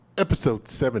episode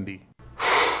 70.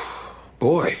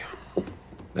 Boy,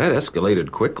 that escalated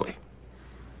quickly.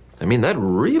 I mean, that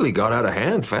really got out of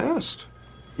hand fast.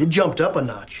 It jumped up a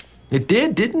notch. It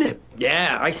did, didn't it?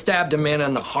 Yeah, I stabbed a man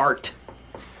in the heart.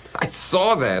 I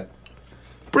saw that.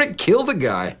 Brick killed a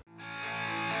guy.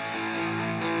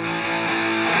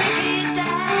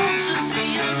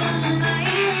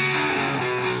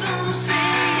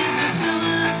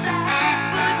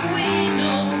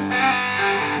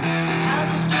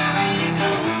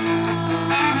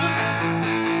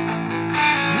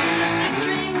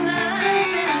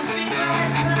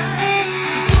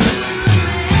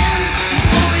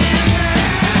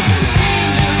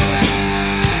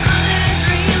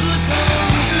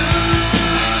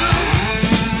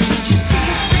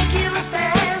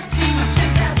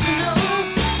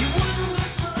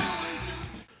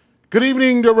 Good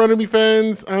evening, Don't Run at Me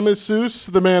fans. I'm Jesus.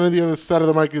 The man on the other side of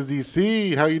the mic is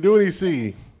EC. How you doing,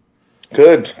 EC?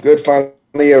 Good.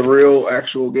 Finally, a real,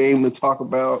 actual game to talk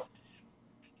about.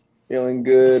 Feeling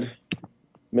good.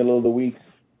 Middle of the week,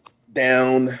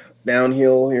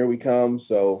 downhill. Here we come.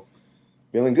 So,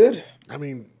 feeling good. I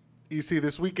mean, EC,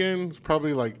 this weekend is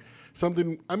probably like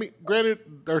something. I mean, granted,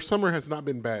 our summer has not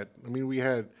been bad. I mean, we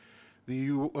had the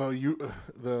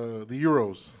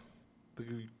Euros.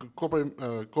 The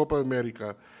Copa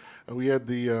America. We had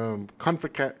the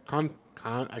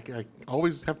I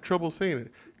always have trouble saying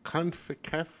it.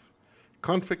 CONCACAF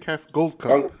Gold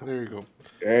Cup. There you go.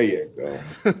 There you go.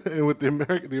 And with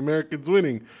the Americans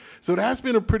winning, so it has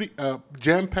been a pretty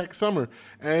jam-packed summer.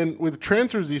 And with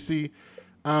transfers, you see,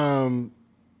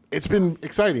 it's been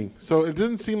exciting. So it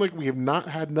doesn't seem like we have not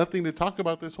had nothing to talk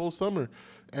about this whole summer.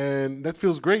 And that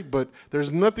feels great, but there's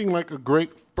nothing like a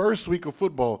great first week of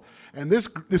football. And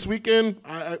this weekend,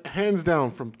 hands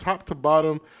down, from top to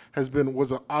bottom,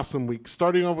 was an awesome week.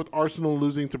 Starting off with Arsenal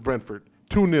losing to Brentford,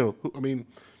 2-0. I mean,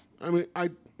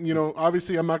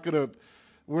 obviously we're not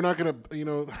gonna,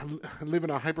 live in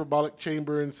a hyperbolic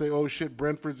chamber and say, oh shit,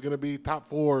 Brentford's gonna be top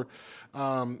 4.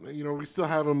 We still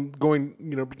have them going,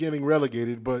 getting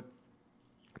relegated, but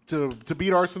to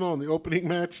beat Arsenal in the opening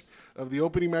match of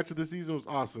the season was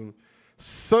awesome.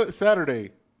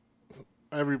 Saturday,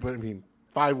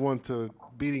 5-1 to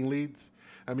beating Leeds.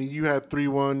 I mean, you had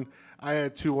 3-1. I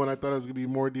had 2-1. I thought it was going to be a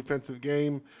more defensive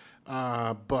game.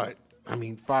 But,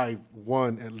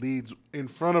 5-1 at Leeds in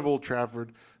front of Old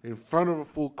Trafford, in front of a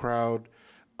full crowd.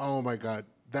 Oh, my God.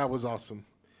 That was awesome.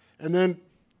 And then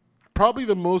probably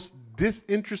the most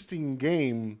disinteresting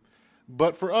game,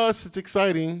 but for us, it's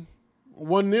exciting.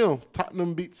 1-0.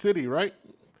 Tottenham beat City, right?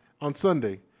 On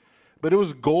Sunday. But it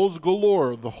was goals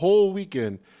galore the whole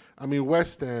weekend.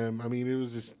 West Ham. It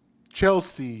was just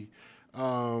Chelsea.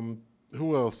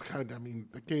 Who else? God,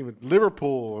 I can't even.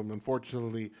 Liverpool,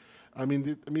 unfortunately.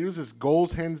 It was just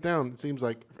goals hands down. It seems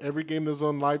like every game that was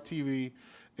on live TV,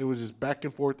 it was just back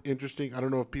and forth, interesting. I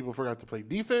don't know if people forgot to play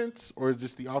defense or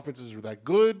just the offenses were that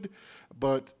good,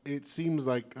 but it seems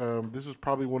like this was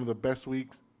probably one of the best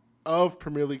weeks of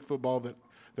Premier League football that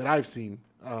I've seen.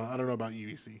 I don't know about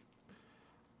UEC.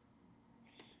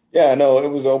 Yeah, no, it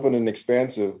was open and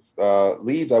expansive.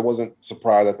 Leeds, I wasn't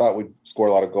surprised. I thought we'd score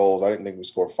a lot of goals. I didn't think we'd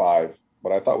score 5,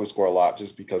 but I thought we'd score a lot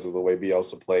just because of the way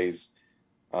Bielsa plays,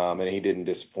 and he didn't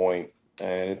disappoint.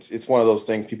 And it's one of those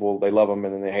things, people, they love him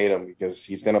and then they hate him because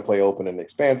he's going to play open and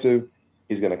expansive.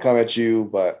 He's going to come at you,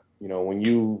 but when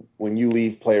you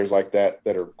leave players like that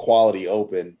are quality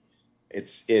open,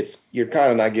 it's you're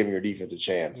kind of not giving your defense a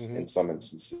chance in some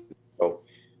instances. So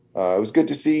it was good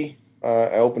to see.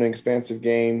 An open and expansive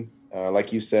game.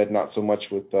 Like you said, not so much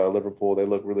with Liverpool. They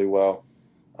look really well.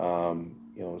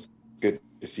 It's good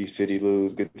to see City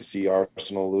lose, good to see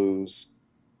Arsenal lose.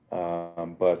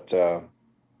 But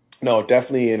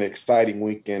definitely an exciting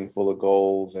weekend full of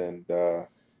goals, and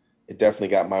it definitely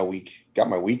got my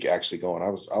week actually going. I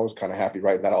was kind of happy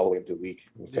writing that all the way into the week.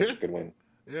 It was such a good win.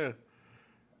 Yeah.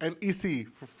 And EC,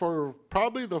 for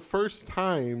probably the first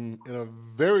time in a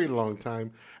very long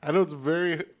time, I know it's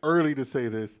very early to say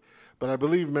this, but I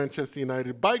believe Manchester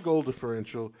United, by goal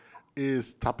differential,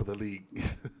 is top of the league.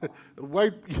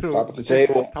 Top of the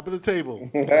table. Top of the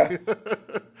table.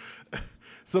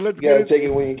 So let's take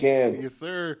it when you can. Yes,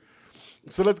 sir.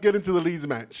 So let's get into the Leeds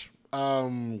match.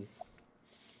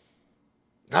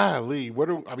 Lee, where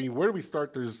do we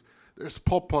start? There's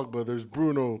Paul Pogba, there's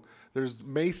Bruno, there's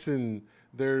Mason.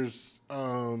 There's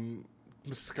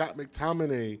Scott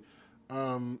McTominay,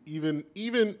 even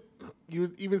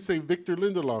you even say Victor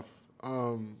Lindelof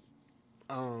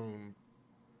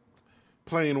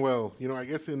playing well. I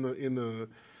guess in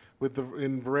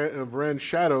Varane's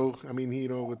shadow.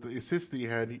 With the assist he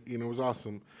had, it was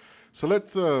awesome. So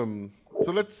let's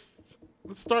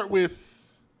let's start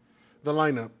with the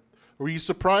lineup. Were you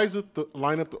surprised with the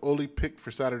lineup that Ole picked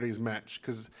for Saturday's match?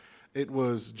 Because it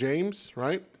was James,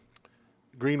 right?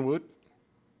 Greenwood,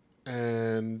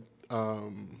 and Paul.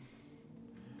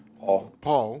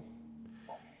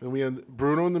 Then we had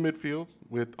Bruno in the midfield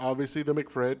with obviously the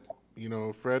McFred,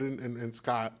 Fred and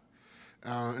Scott.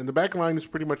 And the back line is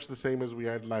pretty much the same as we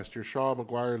had last year. Shaw,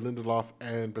 Maguire, Lindelof,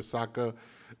 and Basaka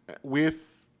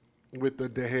with the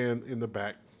De Gea in the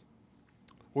back.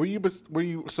 Were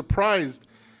you surprised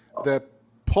that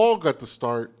Paul got the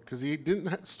start because he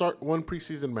didn't start one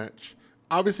preseason match?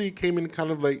 Obviously, he came in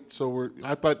kind of late, so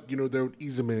I thought they would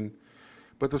ease him in.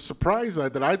 But the surprise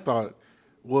that I thought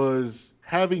was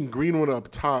having Greenwood up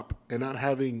top and not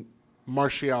having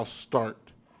Martial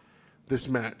start this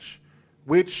match,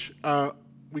 which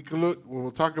we can look.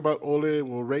 We'll talk about Ole.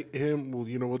 We'll rate him.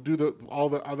 We'll do all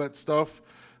that stuff.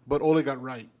 But Ole got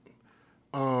right.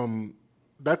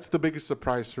 That's the biggest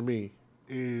surprise for me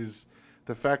is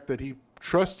the fact that he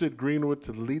trusted Greenwood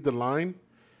to lead the line,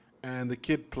 and the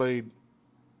kid played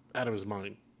out of his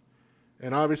mind.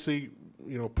 And obviously,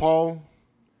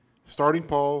 starting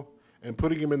Paul and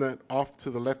putting him in that off to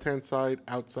the left-hand side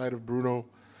outside of Bruno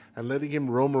and letting him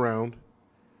roam around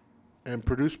and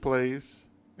produce plays.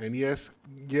 And yes,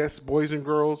 boys and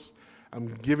girls,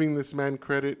 I'm giving this man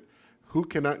credit. Who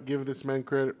cannot give this man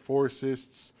credit? 4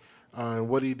 assists and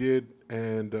what he did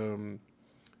and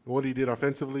what he did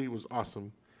offensively was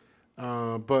awesome.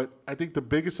 But I think the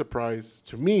biggest surprise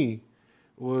to me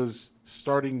was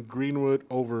starting Greenwood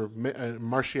over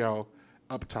Martial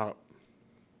up top.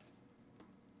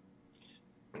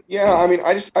 Yeah, I mean,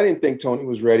 I didn't think Tony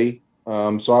was ready.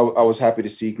 So I was happy to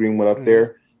see Greenwood up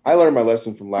there. I learned my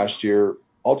lesson from last year.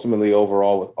 Ultimately,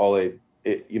 overall, with Ole,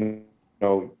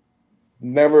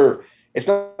 never. It's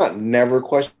not never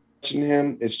question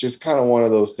him. It's just kind of one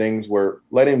of those things where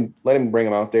let him bring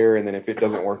him out there, and then if it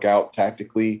doesn't work out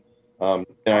tactically, then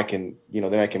I can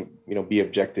be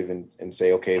objective and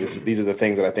say, okay, these are the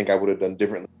things that I think I would have done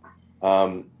differently.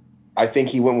 I think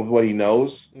he went with what he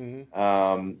knows.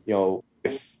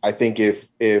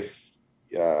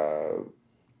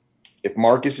 If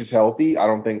Marcus is healthy, I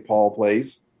don't think Paul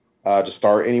plays to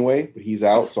start anyway, but he's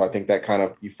out. So I think that kind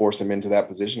of, you force him into that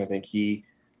position. I think he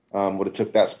would have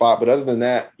took that spot. But other than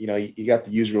that, you got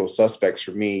the usual suspects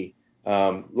for me.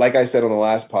 Like I said on the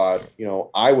last pod,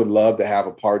 I would love to have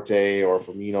a Partey or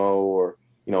Firmino or,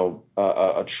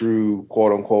 a true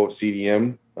quote unquote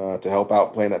CDM to help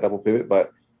out playing that double pivot.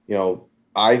 But,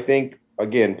 I think,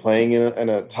 again, playing in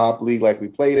a top league like we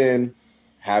played in,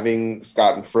 having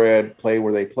Scott and Fred play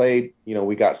where they played,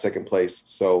 we got second place.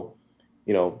 So,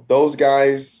 those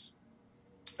guys,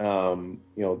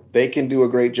 they can do a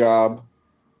great job.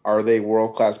 Are they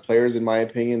world-class players? In my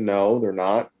opinion? No, they're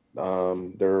not.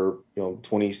 They're,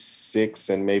 26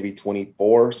 and maybe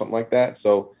 24, something like that.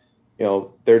 So,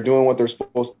 they're doing what they're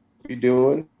supposed to be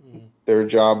doing. Their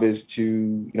job is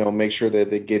to, make sure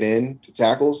that they get into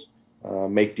tackles,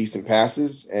 make decent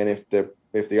passes. And if the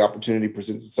opportunity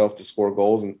presents itself to score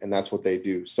goals, and that's what they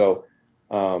do. So,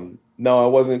 no, I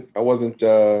wasn't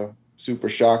super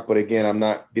shocked, but again, I'm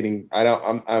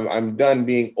done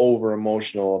being over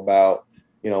emotional about,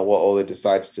 what Ole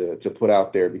decides to put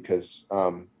out there, because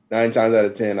 9 times out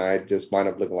of 10, I just wind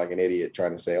up looking like an idiot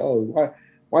trying to say, oh,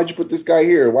 why'd you put this guy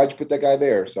here? Why'd you put that guy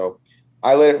there? So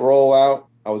I let it roll out.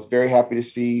 I was very happy to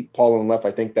see Paul on the left.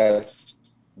 I think that's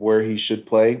where he should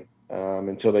play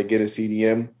until they get a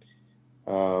CDM.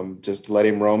 Just to let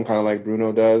him roam kind of like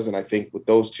Bruno does. And I think with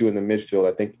those two in the midfield,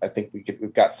 I think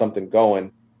we've got something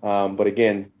going. But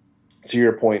again, to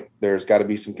your point, there's got to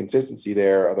be some consistency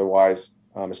there. Otherwise,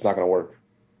 it's not going to work.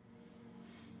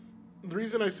 The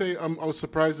reason I say I was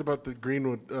surprised about the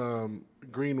Greenwood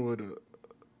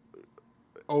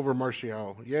over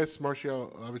Martial. Yes,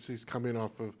 Martial obviously is coming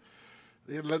off of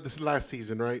this last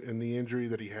season, right, and the injury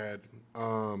that he had.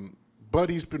 But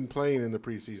he's been playing in the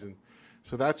preseason.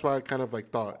 So that's why I kind of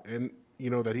thought, and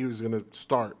that he was going to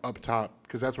start up top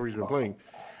because that's where he's been playing.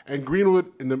 And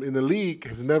Greenwood in the league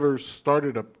has never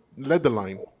led the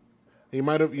line. He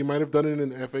might have done it in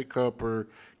the FA Cup or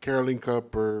Caroline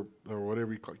Cup or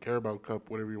whatever you call it, Carabao Cup,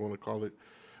 whatever you want to call it.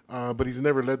 But he's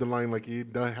never led the line like he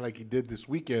did this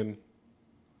weekend.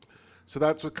 So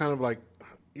that's what kind of I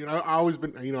always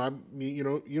been,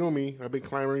 me. I've been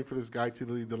clamoring for this guy to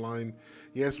lead the line.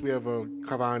 Yes, we have a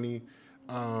Cavani.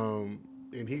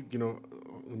 And he,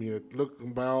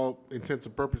 by all intents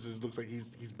and purposes, it looks like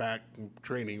he's back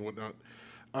training and whatnot.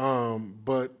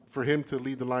 But for him to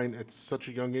lead the line at such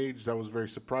a young age, that was very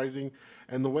surprising.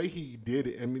 And the way he did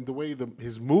it, the way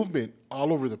his movement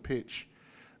all over the pitch,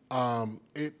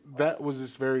 That was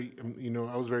just very,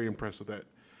 I was very impressed with that.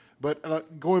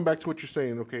 But going back to what you're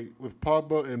saying, okay, with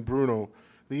Pogba and Bruno,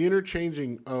 the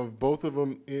interchanging of both of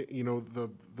them, the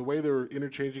way they were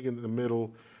interchanging in the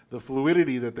middle, the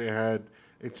fluidity that they had,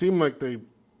 it seemed like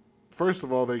first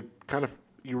of all, they kind of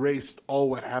erased all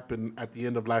what happened at the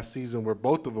end of last season, where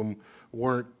both of them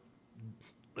weren't.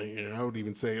 I would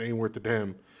even say it ain't worth the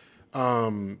damn.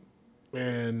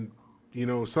 And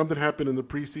something happened in the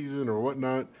preseason or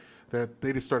whatnot that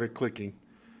they just started clicking.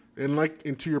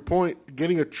 And to your point,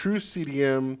 getting a true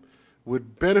CDM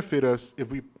would benefit us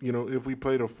if we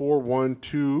played a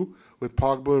 4-1-2 with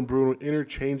Pogba and Bruno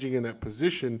interchanging in that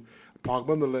position, Pogba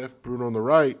on the left, Bruno on the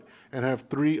right, and have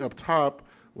three up top,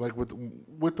 like with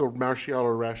the Martial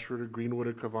or Rashford or Greenwood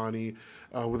or Cavani,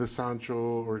 with a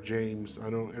Sancho or James. I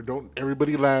know don't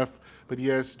everybody laugh, but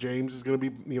yes, James is going to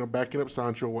be backing up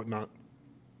Sancho and whatnot.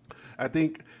 I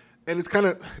think. And it's kind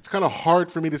of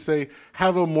hard for me to say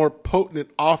have a more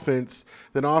potent offense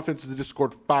than offenses that just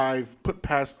scored put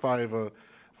past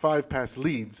five past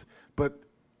Leeds. But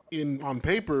on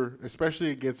paper,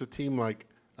 especially against a team like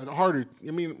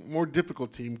more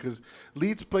difficult team, because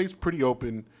Leeds plays pretty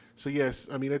open. So yes,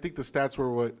 I think the stats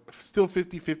were still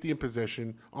 50-50 in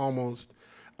possession almost,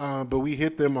 but we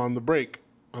hit them on the break,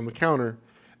 on the counter.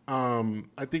 I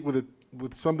think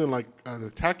with something like an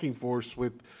attacking force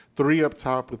with three up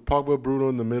top, with Pogba, Bruno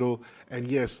in the middle, and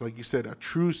yes, like you said, a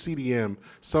true CDM,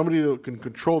 somebody that can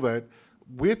control that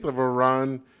with a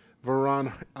Varane,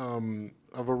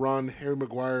 Harry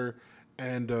Maguire,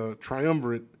 and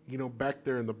triumvirate, back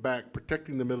there in the back,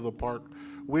 protecting the middle of the park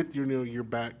with your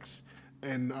backs,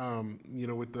 and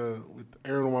with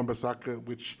Aaron Wan-Bissaka,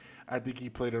 which I think he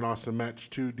played an awesome match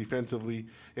too defensively,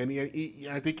 and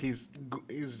I think his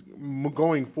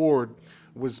going forward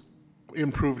was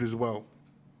improved as well.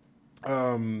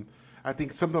 I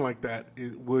think something like that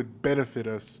would benefit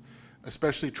us,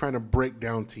 especially trying to break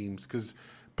down teams, because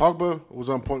Pogba was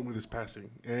on point with his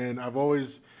passing, and I've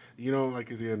always,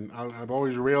 I've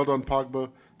always railed on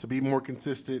Pogba to be more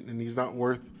consistent, and he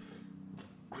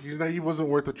wasn't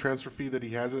worth the transfer fee that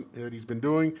he's been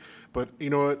doing, but you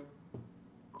know what?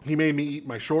 He made me eat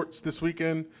my shorts this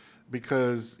weekend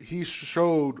because he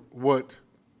showed what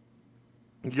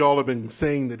y'all have been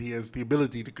saying that he has the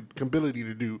ability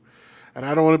to do. And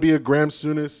I don't want to be a Graham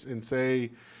Souness and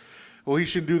say, well, he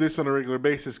should do this on a regular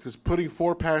basis, because putting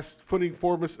four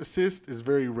assists is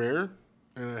very rare,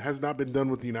 and it has not been done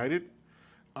with United.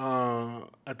 I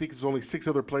think there's only 6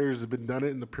 other players that have been done it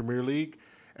in the Premier League,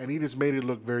 and he just made it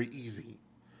look very easy.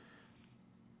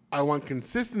 I want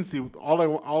consistency.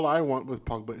 All I want with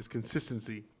Pogba is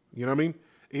consistency. You know what I mean?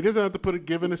 He doesn't have to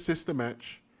give an assist a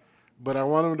match, but I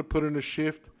want him to put in a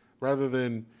shift rather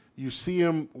than you see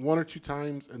him 1 or 2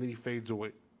 times and then he fades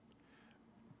away.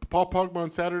 Paul Pogba on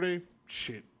Saturday,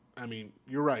 shit.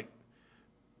 You're right.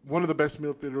 One of the best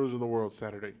midfielders in the world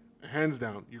Saturday. Hands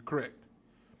down, you're correct.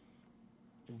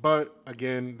 But,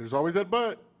 again, there's always that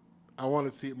but. I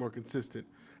want to see it more consistent.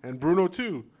 And Bruno,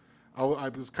 too. I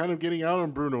was kind of getting out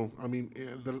on Bruno. I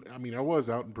was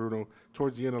out on Bruno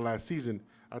towards the end of last season.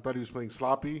 I thought he was playing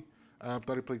sloppy. I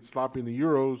thought he played sloppy in the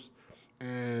Euros.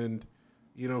 And,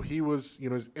 he was,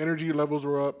 his energy levels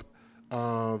were up.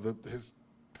 His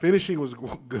finishing was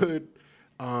good.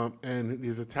 And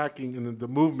his attacking and the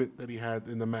movement that he had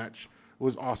in the match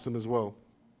was awesome as well.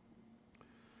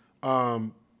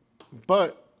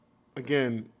 But,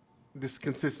 again, this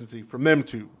consistency from them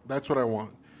two. That's what I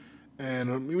want.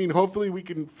 And, hopefully we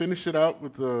can finish it out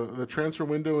with the transfer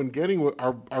window and getting what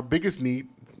our biggest need,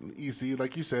 EC,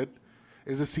 like you said,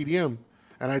 is a CDM.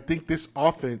 And I think this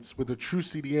offense with a true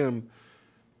CDM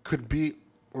could be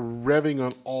revving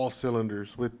on all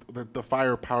cylinders with the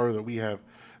firepower that we have.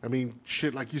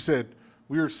 Like you said,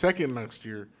 we were second last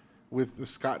year with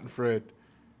Scott and Fred.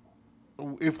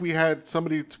 If we had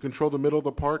somebody to control the middle of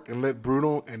the park and let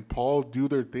Bruno and Paul do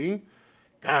their thing,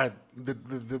 God,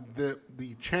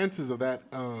 the chances of that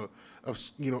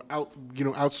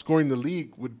outscoring the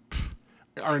league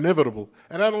are inevitable.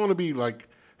 And I don't want to be like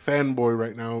fanboy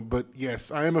right now, but yes,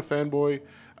 I am a fanboy.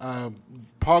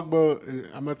 Pogba,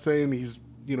 I'm not saying he's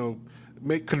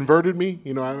converted me.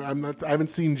 I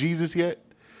haven't seen Jesus yet,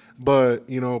 but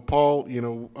Paul,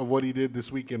 of what he did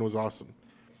this weekend was awesome.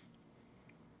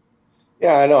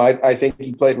 Yeah, I know. I think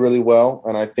he played really well,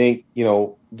 and I think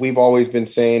we've always been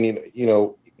saying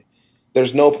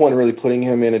there's no point in really putting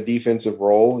him in a defensive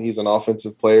role. He's an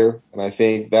offensive player, and I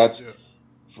think that's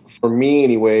for me,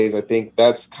 anyways. I think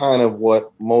that's kind of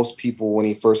what most people, when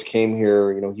he first came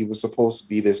here, he was supposed to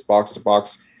be this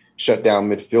box-to-box shutdown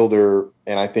midfielder,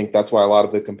 and I think that's why a lot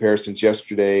of the comparisons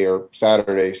Saturday,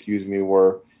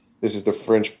 were this is the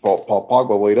French Paul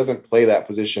Pogba. Well, he doesn't play that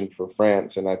position for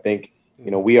France. And I think,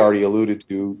 we already alluded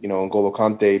to, N'Golo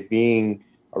Kante being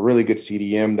a really good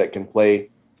CDM that can play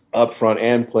up front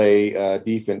and play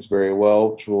defense very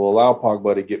well, which will allow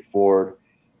Pogba to get forward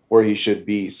where he should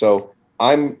be. So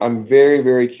I'm very,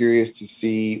 very curious to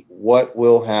see what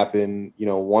will happen,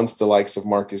 once the likes of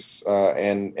Marcus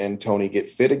and Tony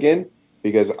get fit again,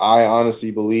 because I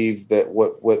honestly believe that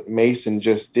what Mason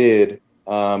just did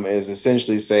is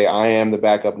essentially say, I am the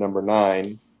backup number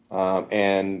 9.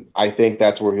 And I think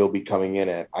that's where he'll be coming in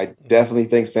at. I definitely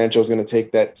think Sancho's going to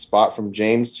take that spot from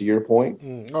James, to your point.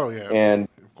 Oh, yeah. And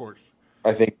of course,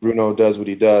 I think Bruno does what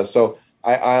he does. So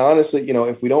I honestly,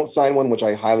 if we don't sign one, which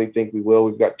I highly think we will,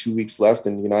 we've got 2 weeks left,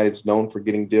 and United's known for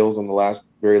getting deals on the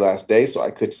very last day. So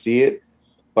I could see it.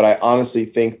 But I honestly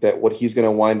think that what he's going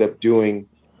to wind up doing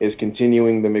is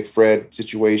continuing the McFred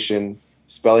situation,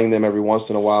 spelling them every once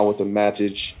in a while with a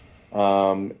Matic.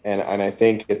 And I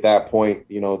think at that point,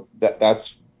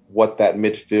 that's what that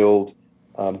midfield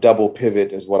double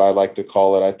pivot is, what I like to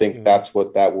call it. I think that's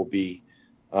what that will be.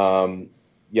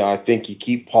 I think you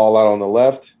keep Paul out on the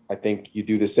left. I think you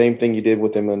do the same thing you did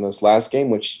with him in this last game,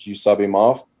 which you sub him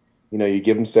off. You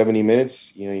give him 70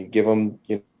 minutes. You give him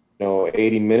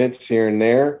 80 minutes here and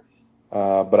there.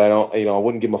 But I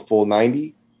wouldn't give him a full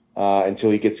 90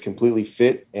 until he gets completely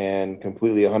fit and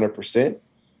completely 100%.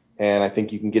 And I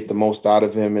think you can get the most out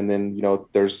of him. And then,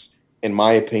 there's, in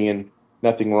my opinion,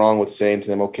 nothing wrong with saying to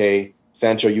them, okay,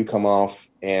 Sancho, you come off,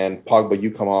 and Pogba,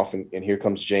 you come off, and here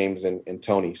comes James and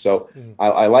Tony. So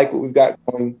I like what we've got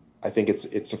going. I think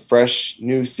it's a fresh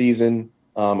new season.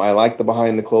 I like the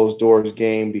behind the closed doors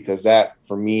game, because that,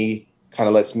 for me, kind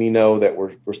of lets me know that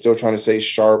we're still trying to stay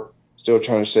sharp, still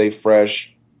trying to stay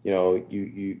fresh.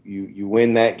 You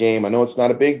win that game. I know it's not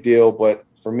a big deal, but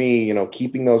for me,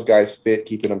 keeping those guys fit,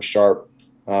 keeping them sharp,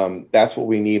 that's what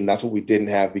we need, and that's what we didn't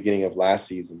have beginning of last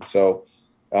season. So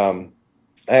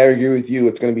I agree with you.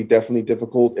 It's going to be definitely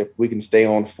difficult if we can stay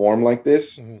on form like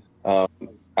this.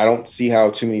 I don't see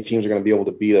how too many teams are going to be able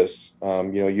to beat us.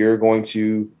 You're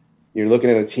looking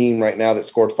at a team right now that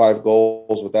scored 5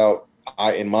 goals without,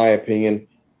 in my opinion,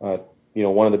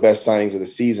 one of the best signings of the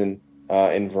season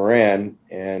in Varane.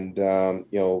 And,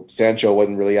 Sancho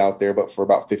wasn't really out there, but for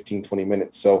about 15, 20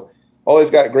 minutes. So always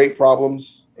got great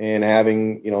problems in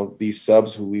having, these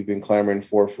subs who we've been clamoring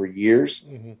for years.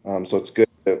 So it's good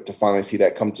to finally see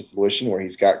that come to fruition, where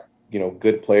he's got,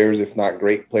 good players, if not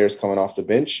great players, coming off the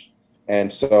bench.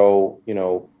 And so,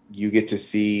 you get to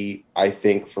see, I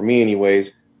think, for me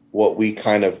anyways, what we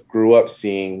kind of grew up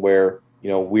seeing, where,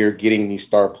 we're getting these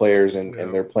star players and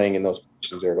they're playing in those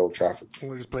positions there at Old Trafford.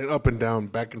 We're just playing up and down,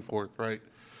 back and forth, right?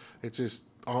 It's just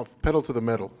off pedal to the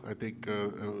metal, I think,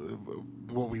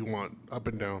 what we want, up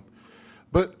and down.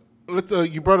 But let's.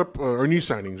 You brought up our new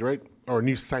signings, right? Or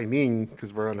new signing,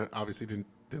 because Varane obviously didn't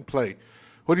play.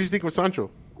 What do you think of Sancho?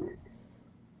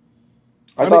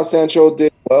 I thought Sancho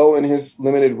did well in his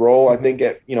limited role. I think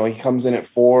he comes in at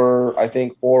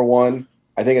 4-1.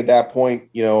 I think at that point,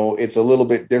 it's a little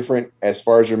bit different as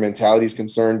far as your mentality is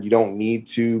concerned. You don't need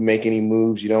to make any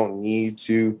moves. You don't need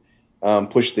to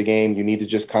push the game. You need to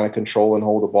just kind of control and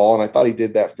hold the ball. And I thought he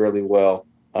did that fairly well.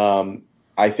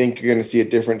 I think you're going to see a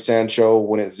different Sancho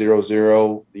when it's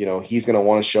 0-0. He's going to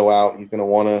want to show out. He's going to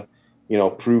want to,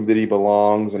 prove that he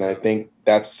belongs. And I think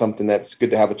that's something that's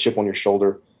good to have a chip on your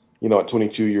shoulder, at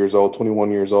 22 years old,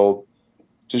 21 years old,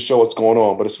 to show what's going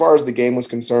on. But as far as the game was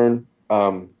concerned,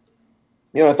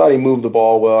 I thought he moved the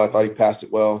ball well. I thought he passed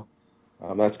it well.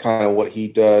 That's kind of what he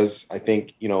does. I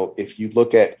think, if you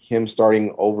look at him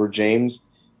starting over James,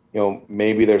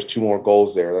 maybe there's 2 more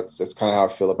goals there. That's kind of how I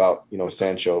feel about,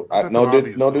 Sancho.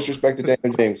 No disrespect to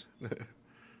Daniel James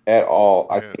at all.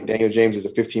 I think Daniel James is a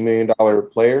 $15 million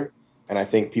player, and I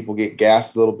think people get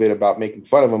gassed a little bit about making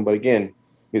fun of him. But again,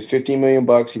 he was $15 million.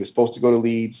 He was supposed to go to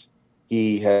Leeds.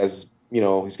 He has,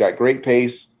 he's got great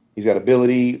pace. He's got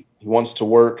ability. He wants to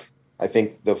work. I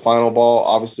think the final ball,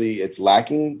 obviously, it's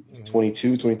lacking. He's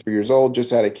 22, 23 years old,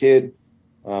 just had a kid.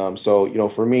 So,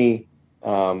 for me,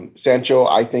 Sancho,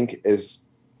 I think, is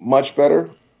much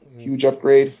better, huge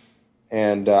upgrade.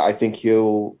 And I think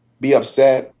he'll be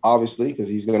upset, obviously, because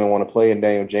he's going to want to play in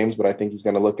Daniel James. But I think he's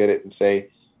going to look at it and say,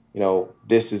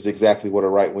 this is exactly what a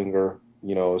right winger,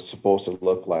 is supposed to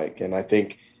look like. And I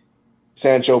think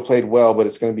Sancho played well, but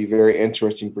it's going to be very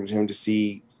interesting for him to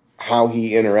see how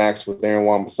he interacts with Aaron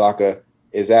Wan-Bissaka.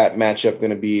 Is that matchup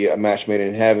going to be a match made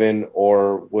in heaven,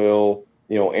 or will,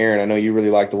 Aaron, I know you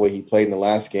really like the way he played in the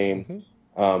last game.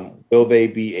 Will they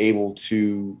be able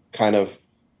to kind of,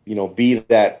 be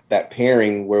that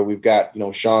pairing where we've got,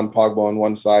 Sean Pogba on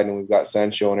one side and we've got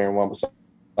Sancho and Aaron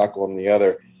Wan-Bissaka on the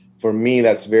other For me,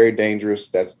 that's very dangerous.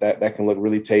 That can look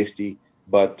really tasty,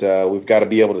 but we've got to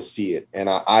be able to see it. And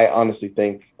I honestly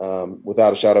think,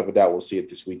 without a shadow of a doubt, we'll see it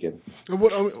this weekend. And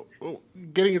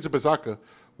getting into Basaka,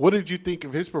 what did you think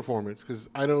of his performance? Because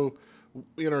I know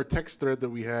in our text thread that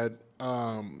we had,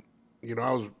 I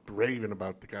was raving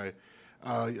about the guy.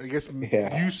 I guess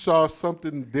you saw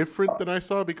something different than I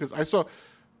saw, because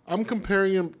I'm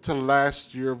comparing him to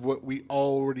last year of what we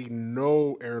already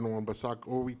know Aaron Wan-Bissaka,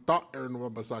 or we thought Aaron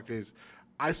Wan-Bissaka is.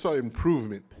 I saw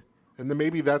improvement, and then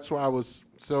maybe that's why I was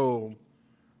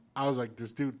like,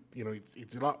 this dude,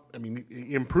 it's a lot. I mean,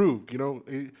 he improved.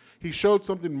 He showed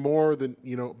something more than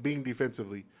being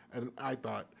defensively, and I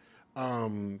thought.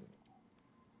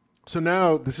 So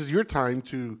now this is your time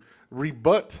to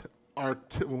rebut our,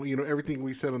 everything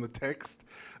we said on the text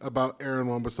about Aaron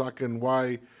Wan-Bissaka and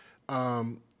why.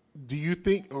 Do you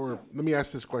think, or let me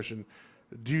ask this question: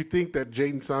 do you think that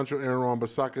Jadon Sancho, Aaron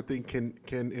Wan-Bissaka thing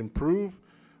can improve,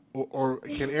 or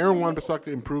can Aaron Wan-Bissaka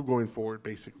improve going forward?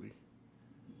 Basically.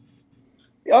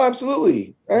 Yeah,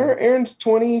 absolutely. Aaron's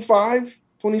 25,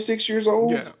 26 years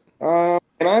old. Yeah.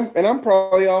 And I'm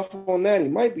probably off on that. He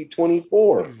might be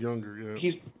 24. He's younger.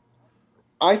 Yeah.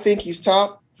 I think he's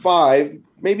top 5,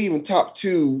 maybe even top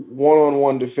 2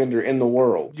 one-on-one defender in the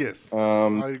world. Yes,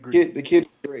 I agree. The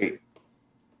kid's great.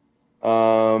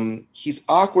 He's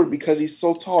awkward because he's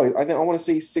so tall. I want to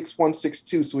say he's 6'1",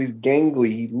 6'2", so he's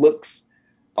gangly. He looks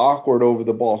awkward over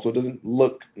the ball, so it doesn't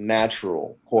look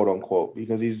natural, quote unquote,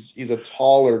 because he's a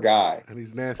taller guy. And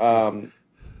he's nasty.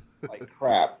 Like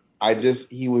crap.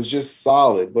 He was just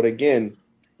solid. But again,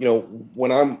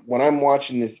 when I'm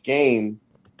watching this game,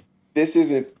 this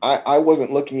isn't, I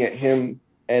wasn't looking at him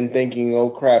and thinking, oh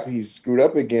crap, he's screwed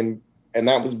up again. And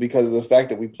that was because of the fact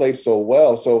that we played so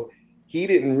well. So he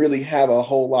didn't really have a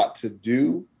whole lot to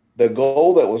do. The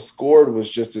goal that was scored was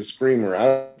just a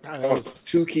screamer.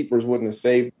 Two keepers wouldn't have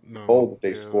saved the goal that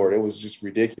they scored. It was just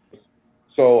ridiculous.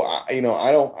 So, I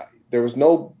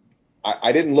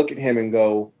didn't look at him and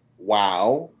go,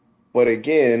 wow. But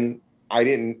again, I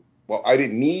didn't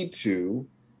need to.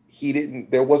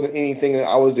 There wasn't anything that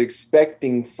I was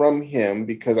expecting from him,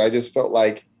 because I just felt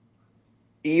like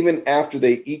even after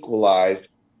they equalized,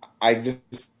 I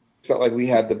just felt like we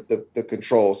had the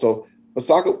control. So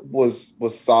Basaka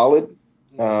was solid.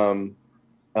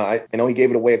 I know he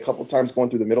gave it away a couple times going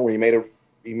through the middle where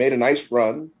he made a nice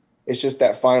run. It's just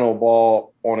that final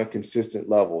ball on a consistent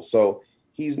level. So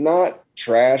he's not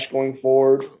trash going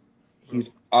forward.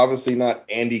 He's obviously not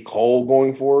Andy Cole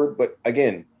going forward. But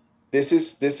again, this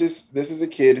is a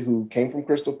kid who came from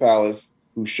Crystal Palace,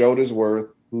 who showed his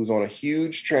worth, who's on a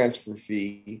huge transfer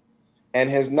fee, and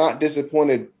has not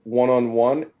disappointed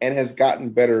one-on-one and has gotten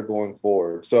better going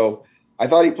forward. So I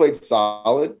thought he played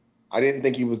solid. I didn't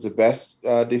think he was the best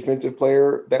defensive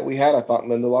player that we had. I thought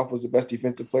Lindelof was the best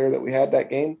defensive player that we had that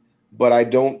game. But I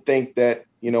don't think that,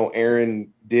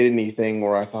 Aaron did anything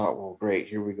where I thought, well, great,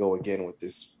 here we go again with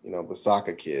this,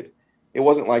 Basaka kid. It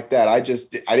wasn't like that. I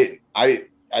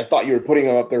thought you were putting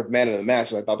him up there for man of the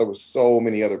match, and I thought there were so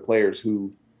many other players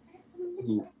who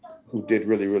did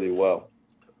really, really well.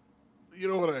 You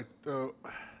know what,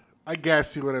 I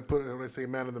gas you when I say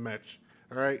man of the match.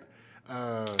 All right,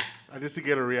 I just to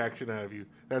get a reaction out of you.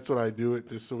 That's what I do it,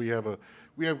 just so we have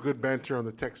good banter on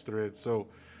the text thread. So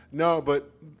no,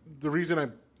 but the reason I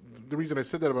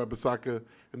said that about Basaka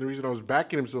and the reason I was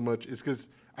backing him so much is because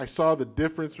I saw the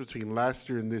difference between last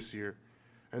year and this year,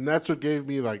 and that's what gave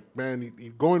me like, man, he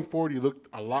going forward, he looked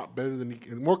a lot better than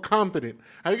and more confident.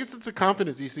 I guess it's a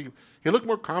confidence. He looked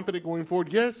more confident going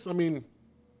forward. Yes, I mean,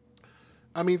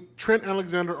 Trent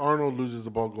Alexander-Arnold loses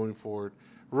the ball going forward.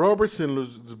 Robertson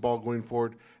loses the ball going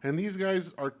forward. And these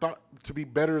guys are thought to be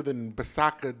better than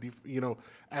Basaka,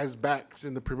 as backs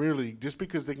in the Premier League, just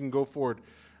because they can go forward.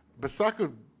 Basaka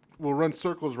will run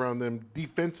circles around them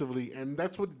defensively, and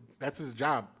that's his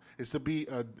job, is to be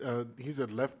he's a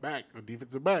left back, a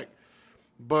defensive back.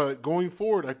 But going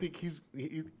forward, I think he's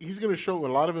going to show a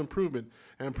lot of improvement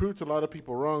and prove to a lot of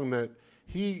people wrong that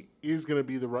he is going to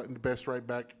be the best right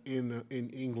back in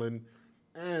England,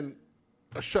 and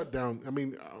a shutdown. I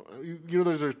mean,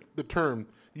 there's the term.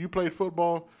 You played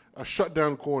football, a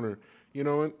shutdown corner.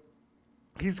 And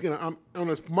he's gonna. I'm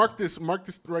gonna mark this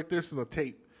right there in the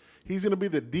tape. He's gonna be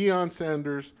the Deion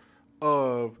Sanders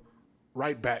of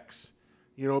right backs.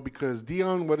 Because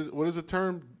Deion, what is the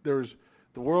term? There's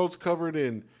the world's covered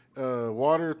in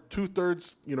water,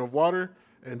 2/3 of water.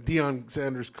 And Deion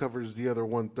Sanders covers the other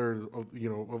 1/3 of the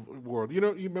world. You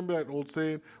remember that old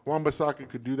saying? Wan-Bissaka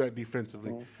could do that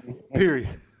defensively. Period.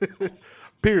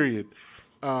 Period.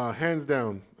 Hands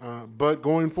down. But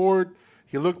going forward,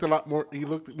 he looked a lot more. He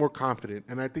looked more confident,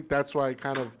 and I think that's why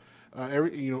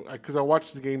Because I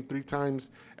watched the game 3 times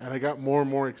and I got more and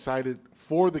more excited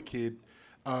for the kid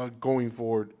going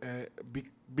forward.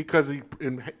 Because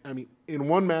in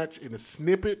one match, in a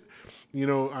snippet,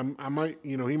 I might,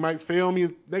 he might fail me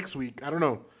next week. I don't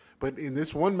know, but in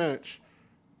this one match,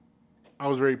 I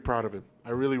was very proud of him. I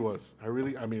really was. I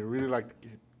really liked the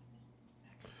kid.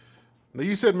 Now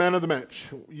you said man of the match.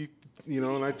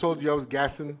 And I told you I was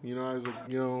gassing. I was like,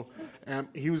 and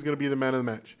he was going to be the man of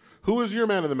the match. Who is your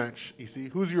man of the match,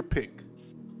 EC? Who's your pick?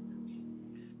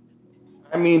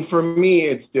 I mean, for me,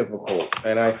 it's difficult,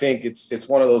 and I think it's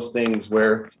one of those things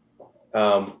where,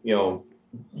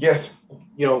 yes,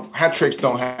 hat tricks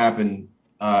don't happen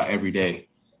every day,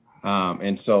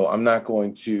 and so I'm not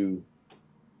going to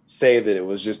say that it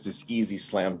was just this easy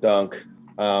slam dunk.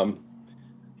 I'm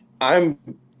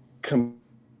completely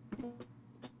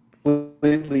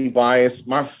biased.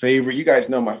 My favorite, you guys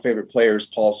know my favorite player is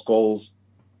Paul Scholes,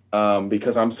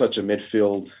 because I'm such a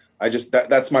midfield.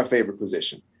 That's my favorite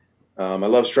position. I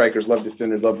love strikers, love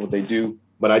defenders, love what they do,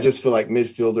 but I just feel like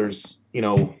midfielders,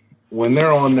 when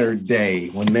they're on their day,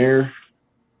 when they're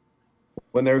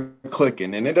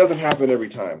clicking, and it doesn't happen every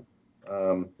time.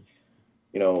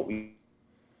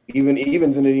 Even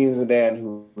Zinedine Zidane,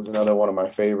 who was another one of my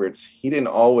favorites, he didn't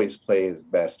always play his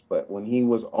best, but when he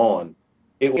was on,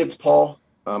 it's Paul.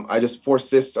 I just 4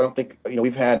 assists. I don't think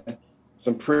we've had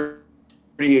some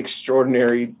pretty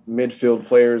extraordinary midfield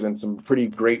players and some pretty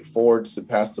great forwards to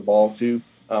pass the ball to.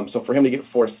 So for him to get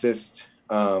 4 assists,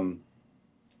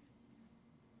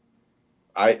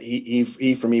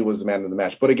 he for me was the man of the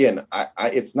match. But again,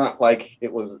 it's not like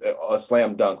it was a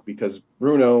slam dunk, because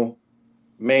Bruno,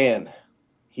 man,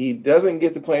 he doesn't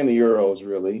get to play in the Euros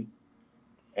really,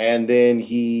 and then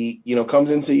he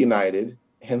comes into United,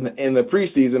 and in the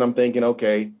preseason I'm thinking,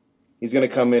 okay, he's going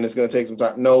to come in, it's going to take some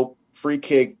time. Nope, free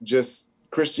kick, just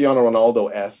Cristiano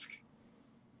Ronaldo-esque.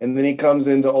 And then he comes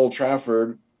into Old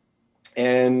Trafford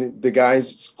and the guy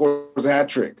scores a hat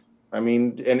trick. I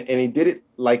mean, and he did it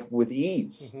like with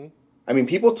ease. Mm-hmm. I mean,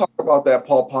 people talk about that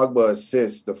Paul Pogba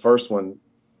assist, the first one.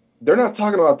 They're not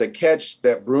talking about the catch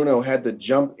that Bruno had to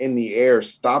jump in the air,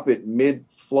 stop it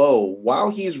mid-flow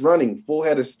while he's running full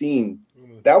head of steam.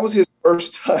 Mm-hmm. That was his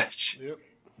first touch. Yep.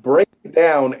 Break it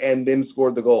down and then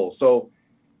scored the goal. So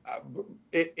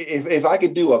if I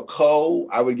could do a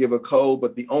I would give a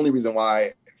but the only reason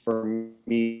why for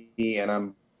me, and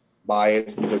I'm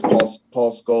biased because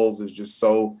Paul Scholes is just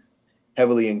so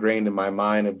heavily ingrained in my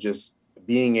mind of just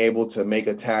being able to make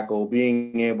a tackle,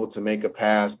 being able to make a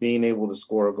pass, being able to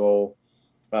score a goal,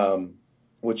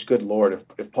 which, good Lord,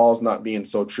 if Paul's not being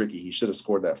so tricky, he should have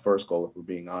scored that first goal, if we're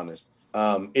being honest.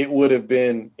 It would have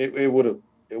been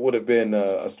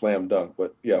a slam dunk.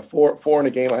 But yeah, 4 in a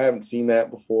game, I haven't seen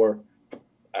that before.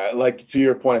 Like to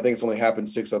your point, I think it's only happened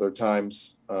 6 other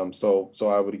times. So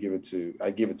I give it to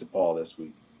Paul this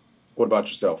week. What about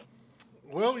yourself?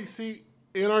 Well, you see,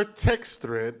 in our text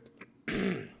thread,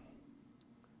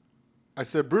 I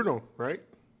said Bruno, right?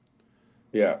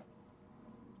 Yeah.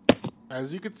 I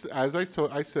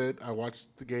said I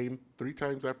watched the game 3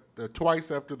 times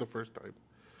twice after the first time.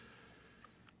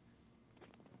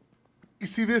 You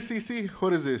see this, CC?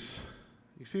 What is this?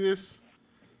 You see this?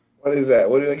 What is that?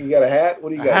 You got a hat?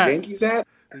 What do you got? Yankees hat?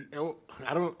 I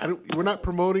don't. We're not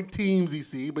promoting teams,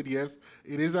 EC, but yes,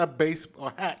 it is a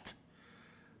baseball hat.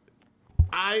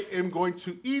 I am going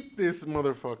to eat this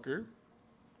motherfucker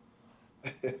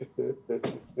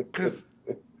because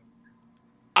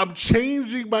I'm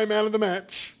changing my man of the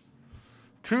match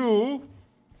to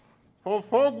Paul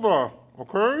Pogba.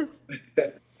 Okay.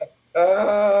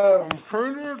 I'm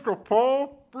changing it to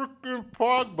Paul freaking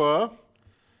Pogba.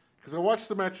 Because I watched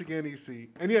the match again, EC.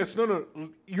 And yes, no,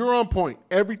 you're on point.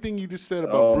 Everything you just said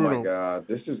about Bruno. Oh, my God.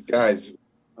 This is, guys.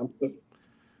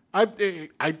 I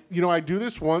do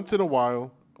this once in a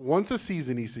while, once a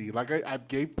season, EC. Like, I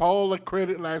gave Paul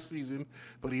credit last season,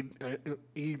 but he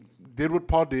did what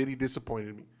Paul did. He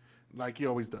disappointed me, like he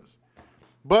always does.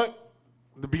 But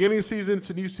the beginning of the season,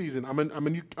 it's a new season. How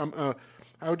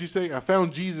would you say? I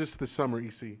found Jesus this summer,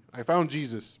 EC. I found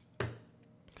Jesus.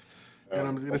 And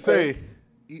I'm going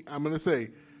to say,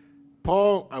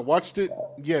 Paul, I watched it.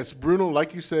 Yes, Bruno,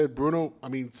 like you said, I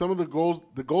mean, some of the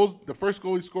first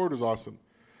goal he scored was awesome.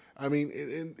 I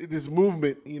mean, his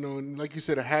movement, and like you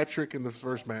said, a hat trick in the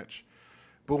first match.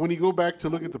 But when you go back to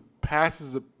look at the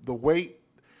passes, the weight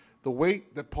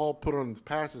that Paul put on his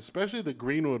passes, especially the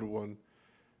Greenwood one.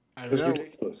 It's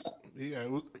ridiculous.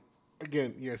 Yeah,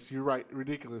 again, yes, you're right,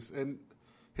 ridiculous. And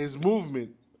his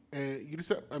movement, and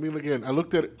again, I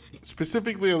looked at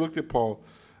Paul.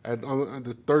 On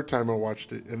the third time I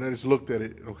watched it, and I just looked at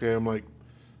it. Okay, I'm like,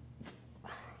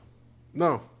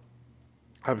 no,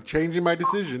 I'm changing my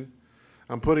decision.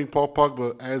 I'm putting Paul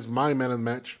Pogba as my man of the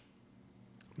match.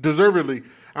 Deservedly.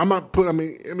 I'm not put. I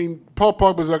mean, Paul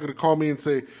Pogba's not going to call me and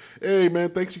say, "Hey,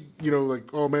 man, thanks."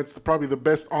 Oh man, it's probably the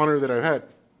best honor that I've had.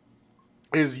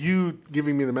 Is you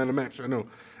giving me the man of the match? I know.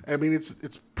 I mean,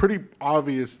 it's pretty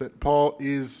obvious that Paul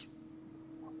is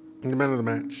the man of the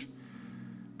match.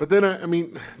 But then,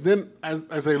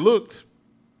 as I looked,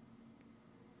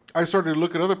 I started to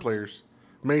look at other players.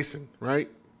 Mason, right?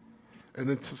 And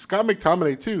then Scott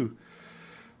McTominay, too.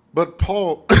 But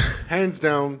Paul, hands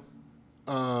down,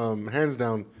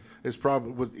 is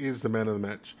the man of the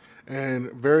match.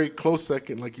 And very close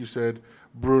second, like you said,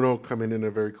 Bruno coming in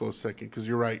a very close second. Because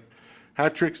you're right.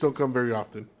 Hat tricks don't come very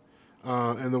often.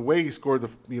 And the way he scored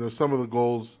some of the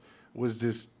goals was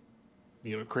just,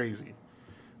 crazy.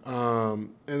 And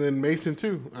then Mason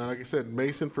too. Like I said,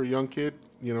 Mason for a young kid,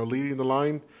 leading the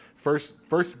line.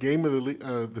 First game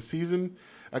of the season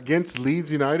against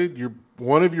Leeds United.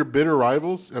 One of your bitter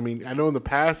rivals. I mean, I know in the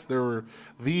past they were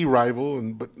the rival,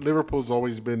 but Liverpool's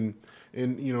always been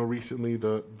in recently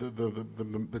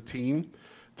the team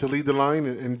to lead the line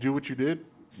and do what you did.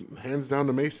 Hands down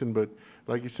to Mason, but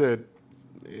like you said,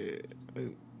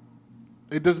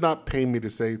 it does not pain me to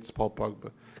say it's Paul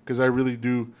Pogba because I really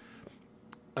do.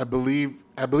 I believe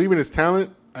in his talent.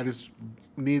 I just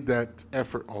need that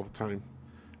effort all the time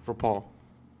for Paul.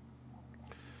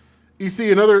 You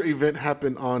see, another event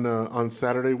happened on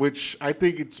Saturday, which I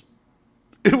think it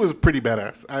was pretty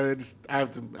badass. I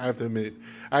have to admit,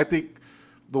 I think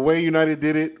the way United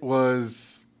did it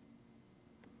was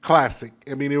classic.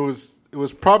 I mean, it was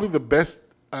probably the best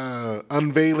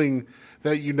unveiling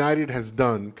that United has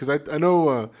done because I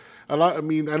know a lot. I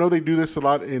mean, I know they do this a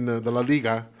lot in the La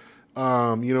Liga.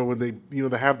 When they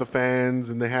have the fans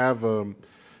and they have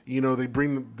they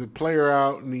bring the player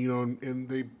out and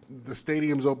the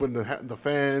stadium's open to the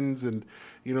fans and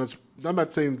I'm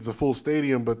not saying it's a full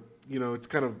stadium, but it's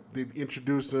kind of they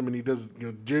introduce him and he does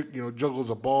juggles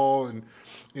a ball and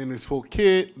in his full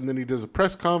kit and then he does a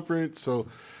press conference. So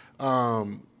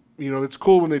it's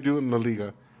cool when they do it in La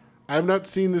Liga. I've not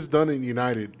seen this done in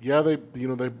United. Yeah,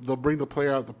 they'll bring the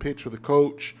player out the pitch with the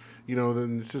coach.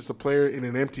 Then it's just a player in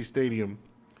an empty stadium.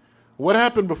 What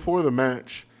happened before the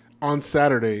match on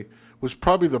Saturday was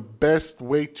probably the best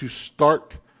way to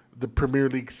start the Premier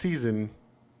League season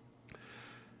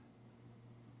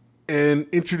and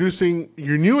introducing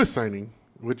your newest signing,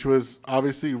 which was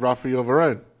obviously Raphael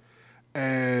Varane.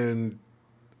 And,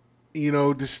 the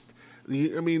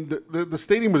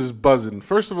stadium was just buzzing.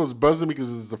 First of all, it was buzzing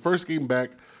because it was the first game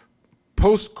back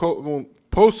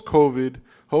post-COVID.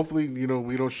 Hopefully,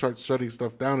 we don't start shutting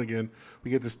stuff down again.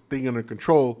 We get this thing under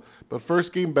control. But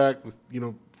first game back with,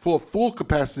 full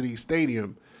capacity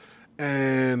stadium.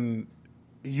 And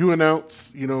you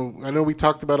announce, I know we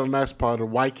talked about on last pod, or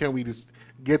why can't we just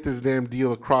get this damn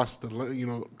deal across the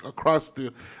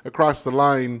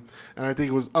line? And I think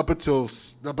it was up until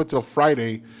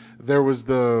Friday, there was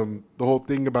the whole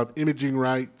thing about imaging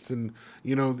rights, and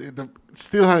it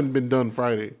still hadn't been done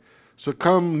Friday. So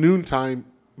come noontime,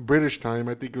 British time,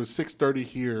 I think it was 6:30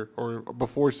 here or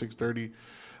before 6:30.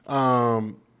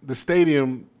 The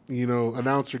stadium,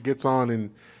 announcer gets on and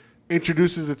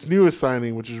introduces its newest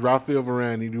signing, which is Raphael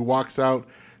Varane. And he walks out,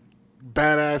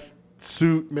 badass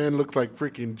suit, man, looked like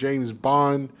freaking James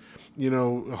Bond.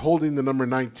 Holding the number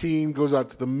 19, goes out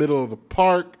to the middle of the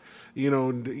park.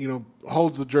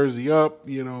 Holds the jersey up.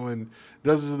 And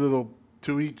does his little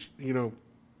to each.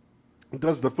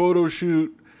 Does the photo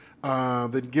shoot.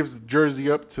 Then gives the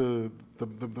jersey up to the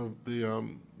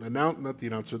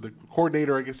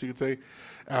coordinator, I guess you could say.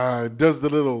 Does the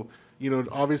little,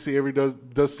 obviously does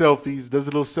selfies. Does a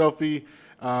little selfie.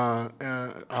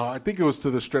 I think it was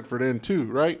to the Stretford end too,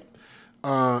 right?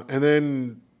 And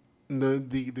then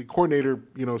the coordinator,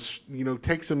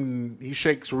 takes him. He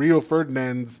shakes Rio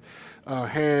Ferdinand's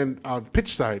hand on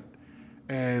pitch side,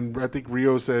 and I think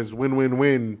Rio says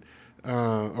win-win-win.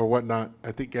 Or whatnot.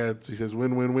 I think he says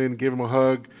win-win-win, give him a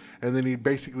hug, and then he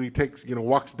basically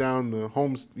walks down the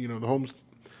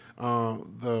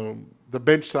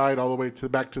bench side all the way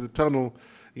back to the tunnel,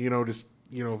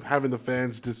 having the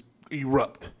fans just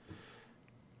erupt.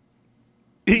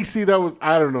 That was,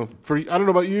 I don't know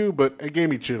about you, but it gave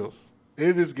me chills.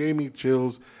 It just gave me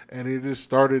chills, and it just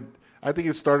started. I think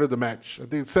it started the match. I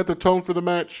think it set the tone for the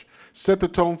match, set the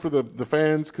tone for the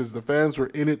fans, because the fans were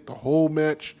in it the whole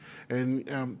match.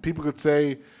 And people could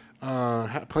say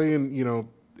playing,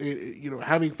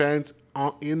 having fans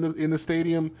in the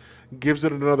stadium gives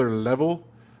it another level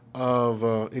of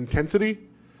intensity,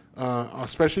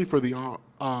 especially for the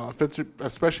offensive,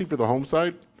 especially for the home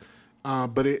side.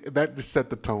 But that just set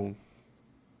the tone.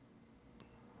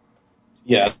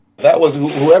 Yeah, that was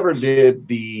whoever did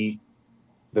the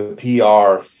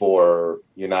PR for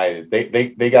United.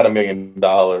 They got $1 million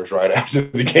right after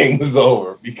the game was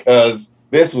over because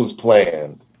this was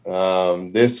planned.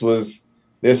 This was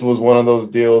one of those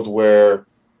deals where,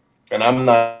 and I'm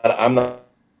not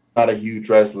a huge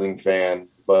wrestling fan,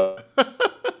 but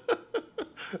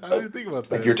I didn't think about if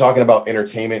that. you're talking about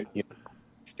entertainment,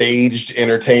 staged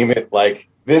entertainment, like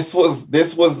this was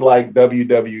like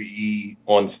WWE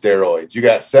on steroids. You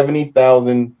got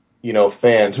 70,000,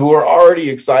 fans who are already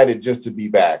excited just to be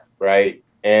back, right?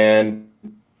 And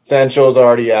Sancho's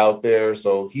already out there,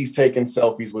 so he's taking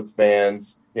selfies with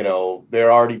fans.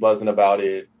 They're already buzzing about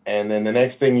it. And then the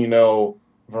next thing you know,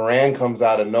 Varane comes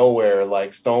out of nowhere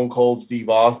like Stone Cold Steve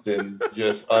Austin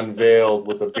just unveiled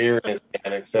with a beer in his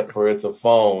hand, except for it's a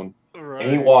phone. And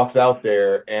he Right. walks out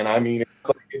there, and I mean,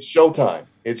 it's showtime.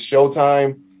 It's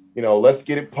showtime. Let's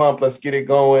get it pumped. Let's get it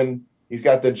going. He's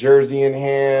got the jersey in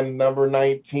hand, number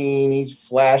 19. He's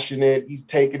flashing it. He's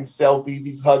taking selfies.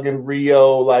 He's hugging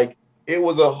Rio. Like, it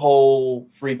was a whole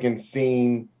freaking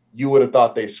scene. You would have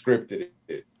thought they scripted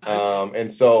it.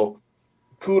 And so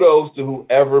kudos to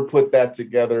whoever put that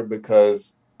together,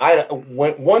 because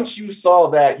once you saw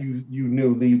that, you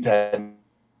knew Leeds had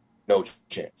no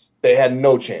chance. They had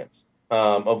no chance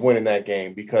of winning that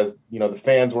game because the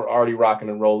fans were already rocking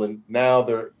and rolling. Now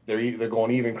they're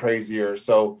going even crazier.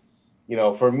 So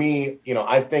for me,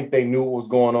 I think they knew what was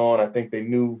going on. I think they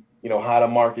knew how to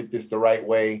market this the right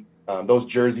way. Those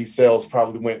jersey sales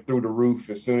probably went through the roof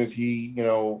as soon as he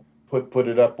put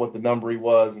it up what the number he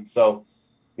was. And so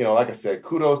like I said,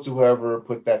 kudos to whoever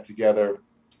put that together.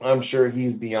 I'm sure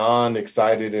he's beyond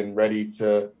excited and ready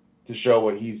to show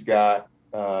what he's got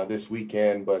this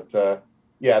weekend. But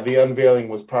yeah, the unveiling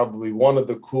was probably one of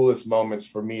the coolest moments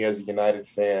for me as a United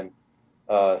fan,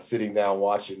 sitting down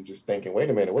watching, just thinking,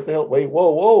 wait a minute, what the hell? Wait,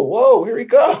 whoa, here he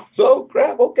comes. So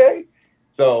crap, okay.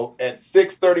 So at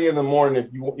 6:30 in the morning,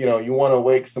 if you want to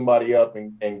wake somebody up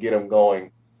and get them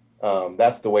going,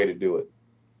 that's the way to do it.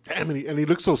 Damn, and he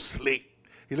looked so slick.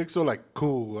 He looked so like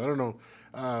cool. I don't know.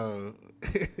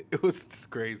 It was just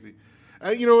crazy.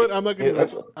 You know what? I'm not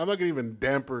gonna even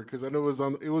damper because I know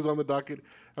it was on the docket.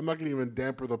 I'm not gonna even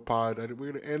damper the pod.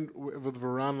 We're gonna end with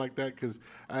Varane like that because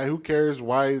who cares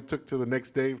why it took to the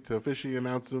next day to officially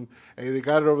announce him? Hey, they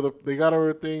got over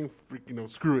the thing.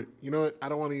 Screw it. You know what? I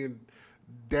don't want to even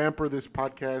damper this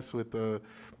podcast with the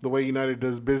way United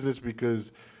does business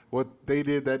because what they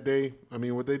did that day. I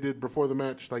mean, what they did before the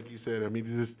match, like you said. I mean,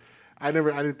 I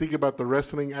didn't think about the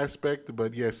wrestling aspect,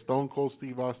 but yes, Stone Cold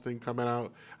Steve Austin coming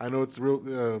out. I know it's real.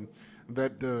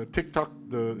 That TikTok,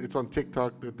 it's on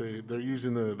TikTok that they're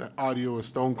using the audio of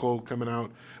Stone Cold coming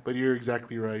out. But you're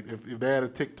exactly right. If they had a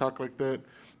TikTok like that,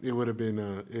 it would have been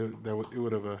it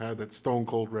would have had that Stone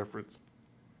Cold reference.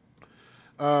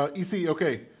 EC,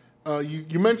 okay.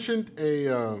 You mentioned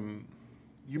a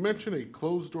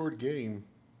closed door game.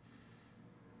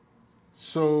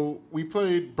 So we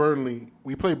played Burnley.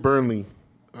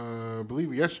 I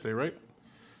believe yesterday, right?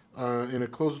 In a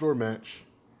closed door match.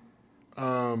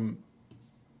 I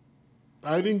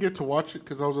didn't get to watch it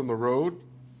because I was on the road.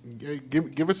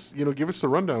 Give us a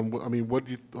rundown. I mean, what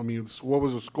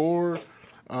was the score?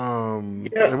 Yeah,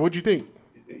 And what'd you think?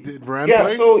 Did Varane yeah.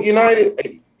 play? So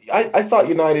United, I thought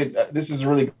United. This is a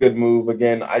really good move.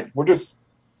 Again, we're just.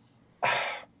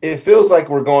 It feels like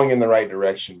we're going in the right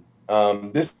direction.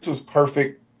 This was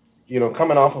perfect.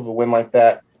 Coming off of a win like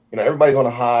that, everybody's on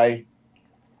a high.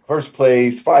 First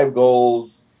place, 5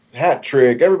 goals, hat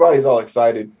trick. Everybody's all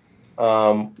excited.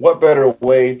 What better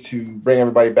way to bring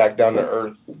everybody back down to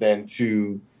earth than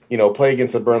to, play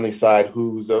against a Burnley side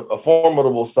who's a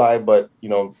formidable side, but,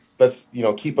 let's,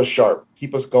 keep us sharp,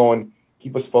 keep us going,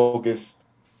 keep us focused,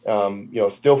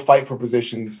 still fight for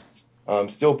positions,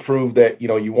 still prove that,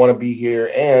 you want to be here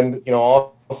and,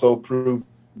 also prove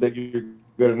that you're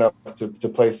good enough to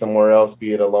play somewhere else,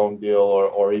 be it a loan deal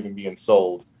or even being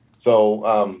sold.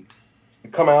 So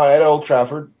come out at Old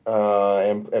Trafford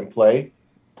and play.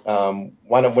 Wind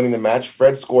up winning the match.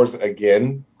 Fred scores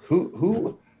again.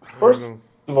 First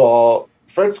of all,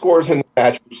 Fred scores in the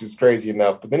match, which is crazy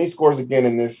enough, but then he scores again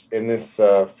in this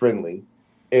friendly.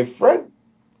 If Fred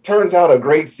turns out a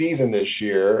great season this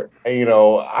year,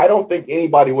 I don't think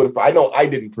anybody would have. I know I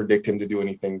didn't predict him to do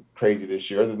anything crazy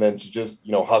this year, other than to just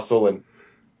hustle and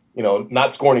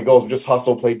not score any goals, but just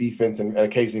hustle, play defense, and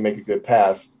occasionally make a good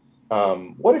pass.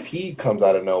 What if he comes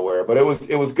out of nowhere? But it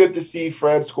was good to see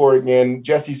Fred score again.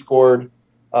 Jesse scored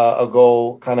a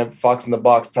goal, kind of fox in the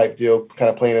box type deal, kind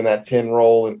of playing in that 10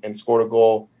 role and scored a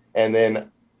goal. And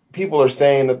then people are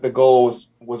saying that the goal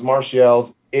was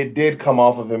Martial's. It did come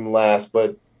off of him last,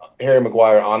 but Harry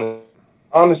Maguire, honestly,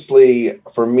 Honestly,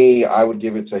 for me, I would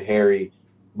give it to Harry.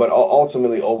 But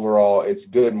ultimately, overall, it's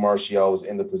good Martial was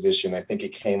in the position. I think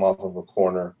it came off of a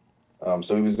corner.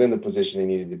 So he was in the position he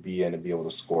needed to be in to be able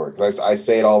to score. Because I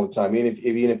say it all the time.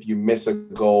 Even if you miss a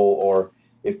goal or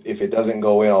if it doesn't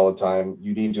go in all the time,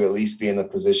 you need to at least be in the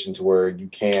position to where you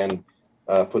can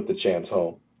put the chance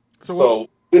home. So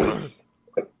Good what? to see.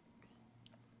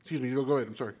 Excuse me. Go ahead.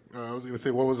 I'm sorry. I was going to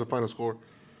say, what was the final score?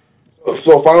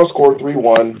 So final score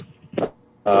 3-1.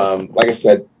 Like I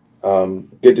said,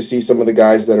 good to see some of the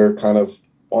guys that are kind of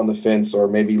on the fence or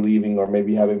maybe leaving or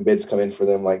maybe having bids come in for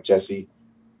them, like Jesse.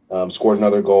 Scored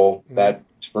another goal. Mm-hmm. That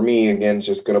for me again is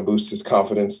just going to boost his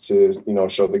confidence to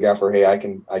show the gaffer, hey, I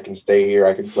can stay here,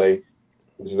 I can play.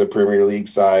 This is a Premier League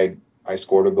side. I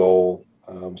scored a goal,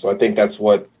 so I think that's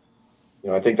what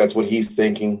he's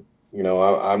thinking.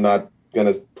 I'm not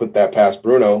going to put that past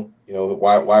Bruno.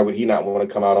 Why would he not want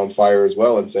to come out on fire as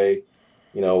well and say,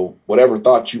 whatever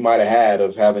thought you might have had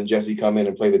of having Jesse come in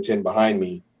and play the 10 behind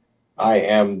me, I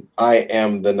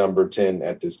am the number 10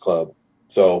 at this club.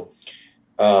 So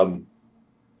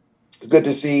it's good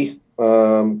to see.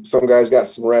 Some guys got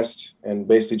some rest and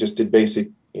basically just did basic,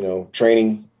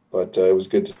 training. But it was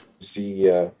good to see.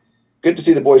 Good to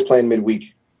see the boys playing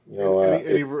midweek. Any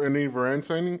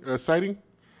Varane sighting?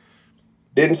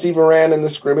 Didn't see Varane in the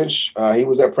scrimmage. He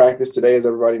was at practice today, as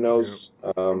everybody knows.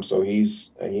 Yeah. So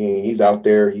he's out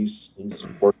there. He's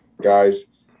working with guys.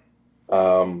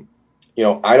 I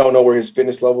don't know where his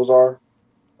fitness levels are.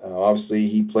 Obviously,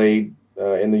 he played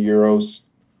in the Euros.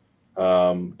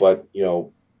 But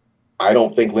I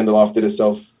don't think Lindelof did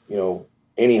himself,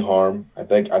 any harm. I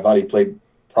thought he played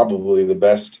probably the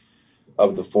best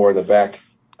of the four in the back.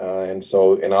 And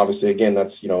obviously again,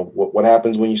 that's, what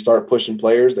happens when you start pushing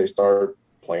players, they start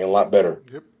playing a lot better.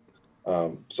 Yep.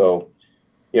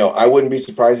 I wouldn't be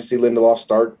surprised to see Lindelof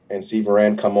start and see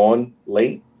Varane come on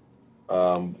late.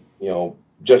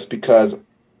 Just because,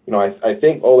 I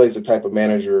think Ole's the type of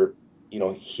manager,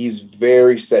 he's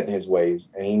very set in his ways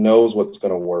and he knows what's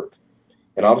going to work.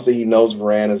 And obviously he knows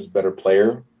Varane is a better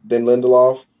player than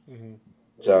Lindelof. Mm-hmm.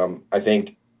 But, I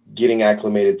think getting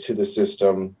acclimated to the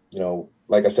system,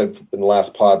 like I said in the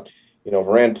last pod,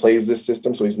 Varane plays this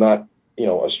system, so he's not,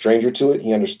 a stranger to it.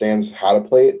 He understands how to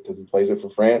play it because he plays it for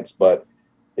France, but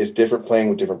it's different playing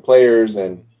with different players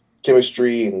and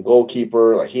chemistry and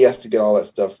goalkeeper. Like he has to get all that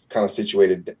stuff kind of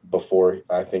situated before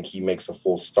I think he makes a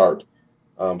full start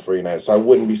for United. So I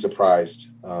wouldn't be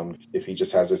surprised if he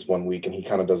just has this 1 week and he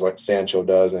kind of does like Sancho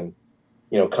does and,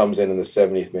 comes in the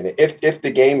 70th minute. If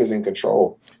the game is in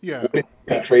control, yeah, would it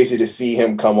be crazy to see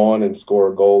him come on and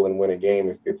score a goal and win a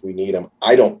game if we need him?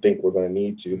 I don't think we're going to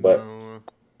need to, but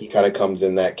he kind of comes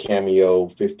in that cameo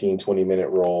 15, 20-minute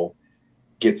role,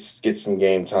 gets some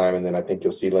game time, and then I think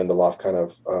you'll see Lindelof kind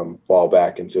of fall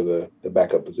back into the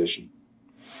backup position.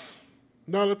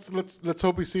 No, let's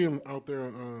hope we see him out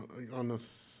there on a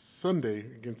Sunday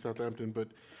against Southampton. But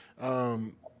yeah,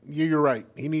 you're right.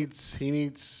 He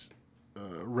needs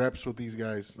reps with these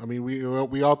guys. I mean,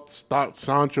 we all thought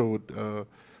Sancho would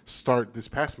start this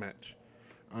past match,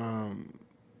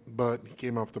 but he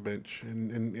came off the bench.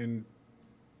 And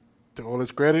to all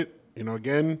his credit,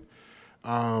 again,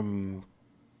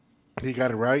 he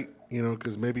got it right.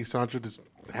 Because maybe Sancho just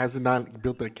hasn't not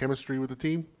built that chemistry with the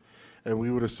team. And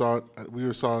we would have saw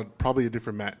probably a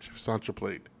different match if Sancho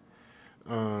played.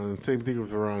 Same thing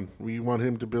with Varane. We want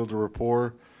him to build a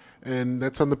rapport, and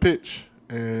that's on the pitch,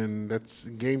 and that's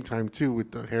game time too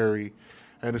with Harry,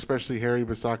 and especially Harry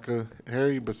Bissaka,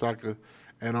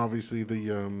 and obviously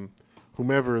the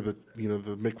whomever the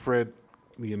McFred,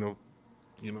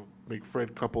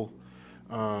 McFred couple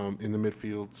in the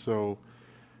midfield. So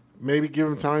maybe give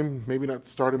him time. Maybe not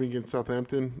start him against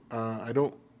Southampton. I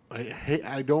don't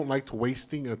like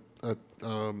wasting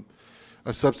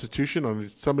a substitution on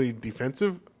somebody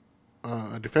defensive,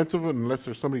 unless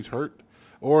there's somebody's hurt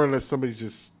or unless somebody's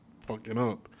just fucking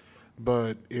up.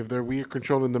 But if we are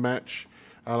controlling the match,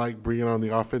 I like bringing on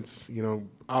the offense,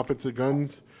 offensive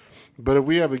guns. But if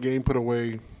we have a game put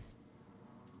away,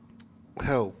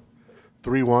 hell,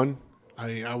 3-1,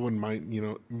 I wouldn't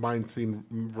mind seeing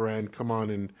Varane come on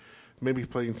and maybe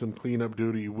playing some cleanup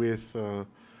duty with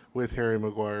Harry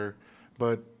Maguire,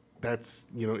 but that's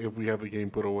if we have a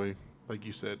game put away, like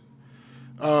you said.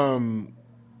 So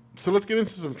let's get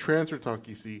into some transfer talk.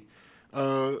 You see,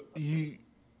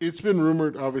 it's been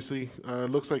rumored. Obviously,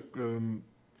 looks like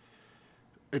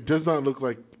it does not look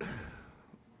like.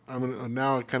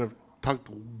 Now I kind of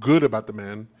talked good about the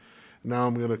man. Now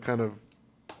I'm gonna kind of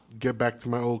get back to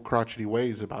my old crotchety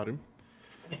ways about him.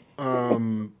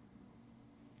 Paul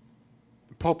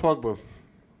Pogba.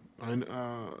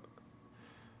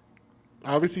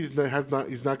 Obviously, he's not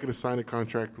going to sign a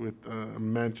contract with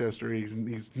Manchester.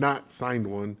 He's not signed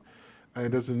one. And it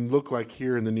doesn't look like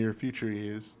here in the near future he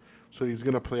is. So he's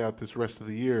going to play out this rest of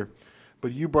the year.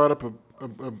 But you brought up a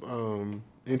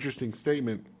interesting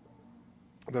statement.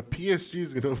 The PSG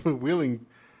is going to be willing,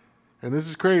 and this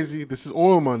is crazy. This is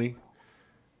oil money.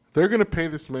 They're going to pay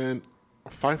this man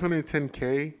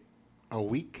 $510K a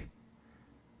week.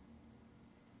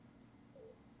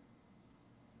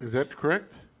 Is that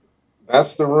correct?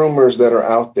 That's the rumors that are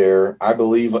out there. I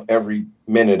believe every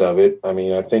minute of it. I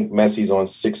mean, I think Messi's on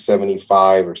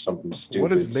 675 or something stupid.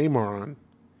 What is Neymar on?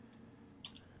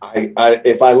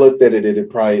 If I looked at it, it'd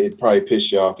probably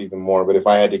piss you off even more. But if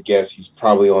I had to guess, he's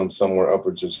probably on somewhere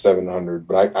upwards of 700.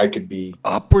 But I could be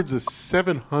upwards of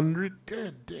 700.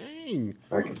 God dang!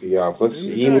 I could be off. Let's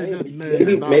see.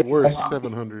 Maybe worth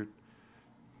 700.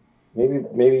 Maybe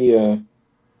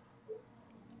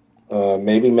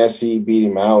Messi beat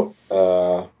him out.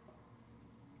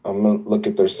 I'm gonna look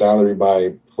at their salary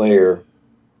by player.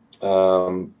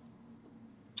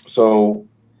 So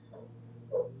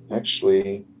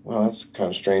actually, well, that's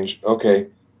kind of strange. Okay,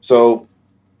 so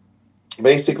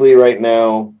basically, right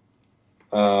now,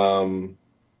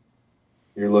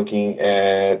 you're looking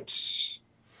at,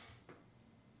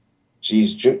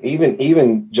 even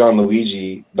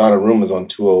Gianluigi Donnarumma is on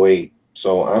 208.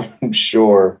 So I'm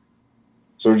sure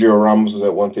Sergio Ramos is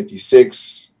at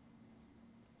 156.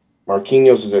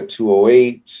 Marquinhos is at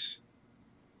 208.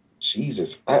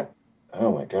 Jesus. Oh,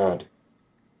 my God.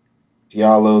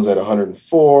 Diallo's at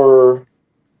 104.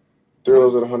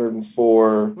 Thurlow's at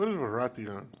 104. What is Verratti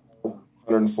on?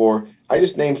 104. I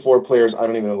just named 4 players. I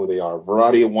don't even know who they are.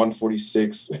 Verratti at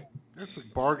 146. That's a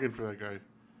bargain for that guy.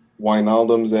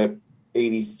 Wijnaldum's at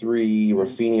 83.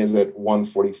 Rafinha's at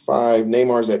 145.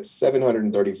 Neymar's at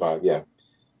 735. Yeah.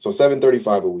 So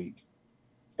 735 a week.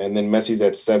 And then Messi's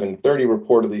at 730,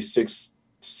 reportedly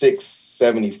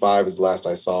 675 is the last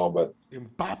I saw. But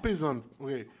Mbappe's on.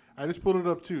 Okay, I just pulled it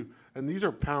up too. And these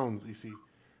are pounds, you see.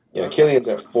 Yeah, Kylian's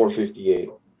at 458.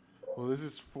 Well, this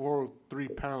is 403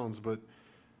 pounds, but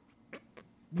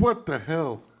what the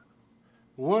hell?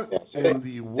 What in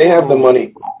the world? They have the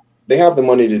money. They have the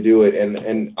money to do it.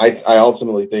 And I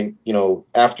ultimately think,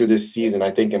 after this season,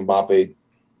 I think Mbappe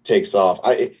takes off.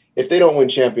 If they don't win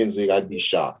Champions League, I'd be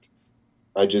shocked.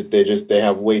 They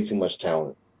have way too much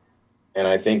talent. And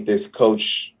I think this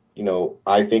coach,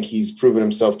 I think he's proven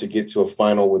himself to get to a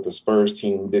final with the Spurs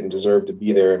team who didn't deserve to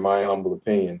be there, in my humble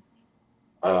opinion.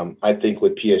 I think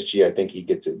with PSG, I think he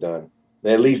gets it done.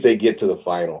 At least they get to the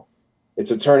final.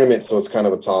 It's a tournament, so it's kind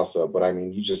of a toss-up. But, I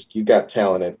mean, you've got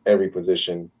talent at every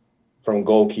position, from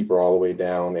goalkeeper all the way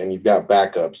down, and you've got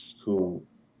backups who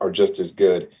are just as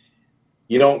good.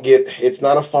 It's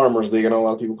not a farmers league. I know a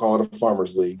lot of people call it a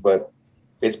farmers league, but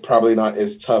it's probably not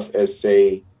as tough as,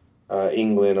 say,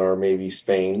 England or maybe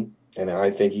Spain. And I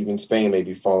think even Spain may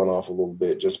be falling off a little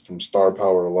bit just from star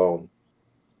power alone.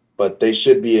 But they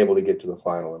should be able to get to the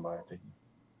final, in my opinion.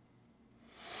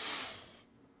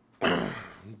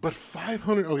 But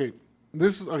 500, okay.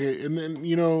 And then,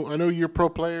 I know you're pro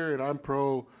player and I'm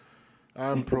pro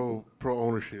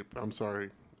ownership. I'm sorry.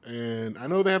 And I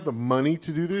know they have the money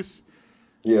to do this.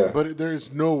 Yeah. But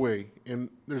there's no way in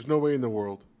the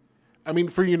world. I mean,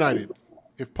 for United,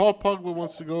 if Paul Pogba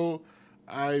wants to go,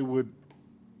 I would,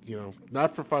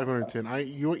 not for 510.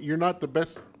 You're not the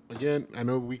best. Again, I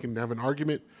know we can have an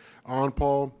argument on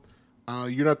Paul.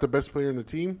 You're not the best player in the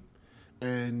team,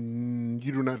 and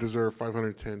you do not deserve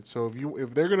 510. So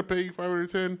if they're gonna pay you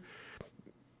 510,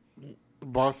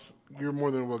 boss, you're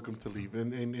more than welcome to leave.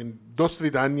 And dos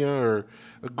vidania or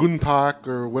Guntag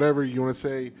or whatever you want to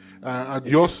say,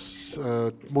 adios,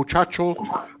 muchacho,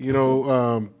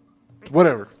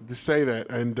 whatever. Just say that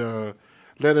and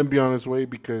let him be on his way,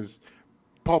 because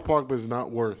Paul Pogba is not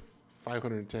worth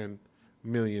 $510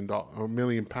 million or £1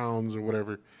 million or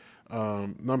whatever.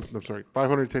 I'm sorry,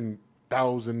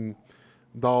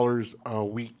 $510,000 a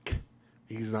week.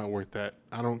 He's not worth that.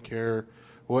 I don't care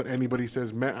what anybody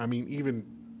says. I mean, even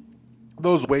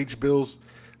those wage bills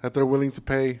that they're willing to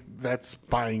pay, that's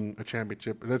buying a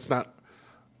championship. That's not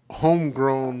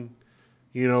homegrown.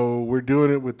 We're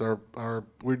doing it with our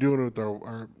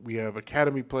we have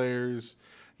academy players.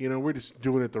 We're just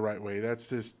doing it the right way.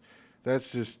 This is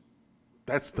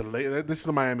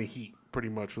the Miami Heat pretty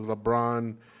much, with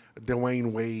LeBron,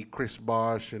 Dwayne Wade, Chris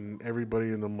Bosh, and everybody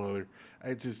in the mother.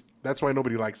 That's why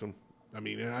nobody likes them. I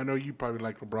mean, I know you probably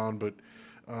like LeBron, but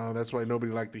that's why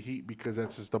nobody liked the Heat, because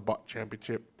that's just a bot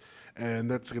championship,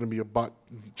 and that's going to be a bot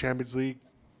Champions League,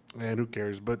 and who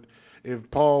cares? But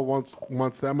if Paul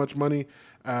wants that much money,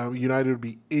 United would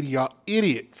be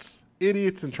idiots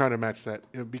idiots in trying to match that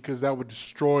because that would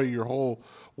destroy your whole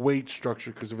wage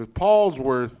structure. Because if Paul's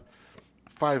worth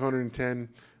 510,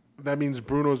 that means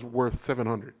Bruno's worth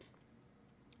 700.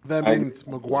 That means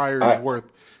Maguire is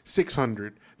worth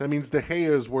 600. That means De Gea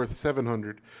is worth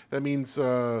 700. That means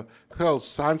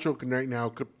Sancho right now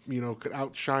could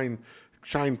outshine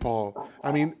Paul.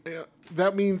 I mean,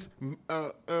 that means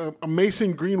a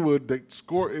Mason Greenwood that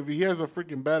score if he has a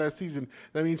freaking badass season.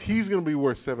 That means he's going to be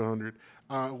worth 700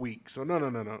 a week. So no.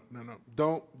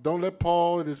 Don't let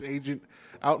Paul and his agent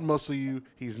outmuscle you.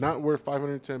 He's not worth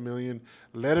 510 million.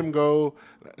 Let him go.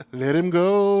 Let him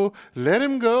go. Let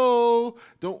him go.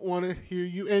 Don't want to hear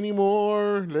you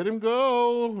anymore. Let him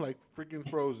go. Like freaking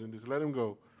Frozen. Just let him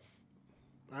go.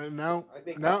 Now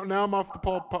I'm off the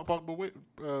Paul Pogba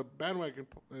bandwagon.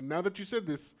 And now that you said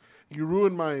this, you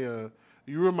ruined my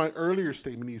earlier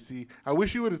statement. EC. I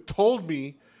wish you would have told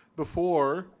me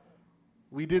before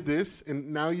we did this,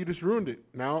 and now you just ruined it.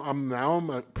 I'm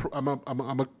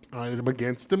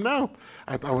against him now.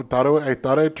 I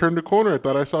thought I turned the corner. I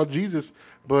thought I saw Jesus,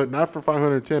 but not for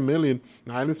 510 million.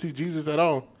 I didn't see Jesus at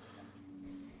all.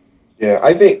 Yeah,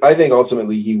 I think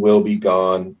ultimately he will be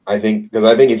gone. I think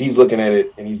if he's looking at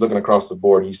it and he's looking across the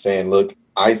board, he's saying, "Look,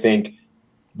 I think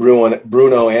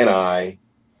Bruno and I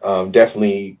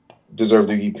definitely deserve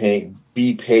to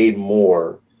be paid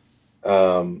more."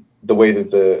 The way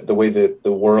that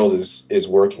the world is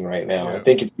working right now. Yeah. I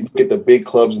think if you look at the big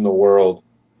clubs in the world,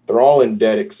 they're all in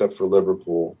debt except for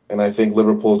Liverpool. And I think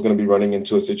Liverpool is going to be running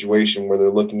into a situation where they're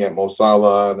looking at Mo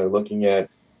Salah and they're looking at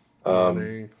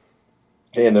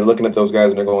and they're looking at those guys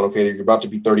and they're going, okay, you're about to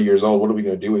be 30 years old. What are we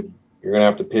going to do with you? You're going to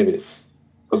have to pivot.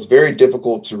 So it's very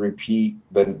difficult to repeat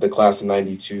the class of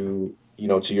 92,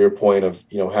 to your point of,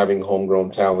 having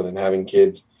homegrown talent and having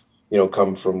kids,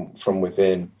 come from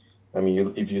within. I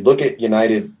mean, if you look at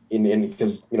United,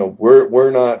 because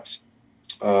we're not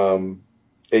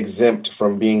exempt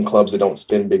from being clubs that don't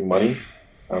spend big money.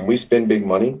 We spend big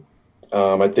money.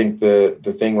 I think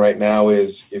the thing right now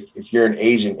is if you're an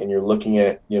agent and you're looking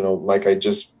at, like I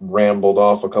just rambled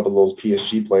off a couple of those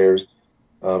PSG players,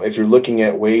 if you're looking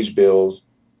at wage bills,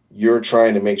 you're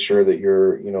trying to make sure that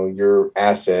your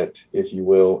asset, if you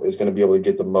will, is going to be able to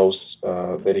get the most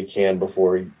that he can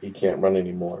before he can't run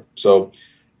anymore. So.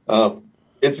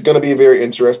 It's going to be very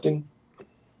interesting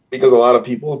because a lot of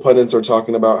people, pundits, are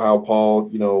talking about how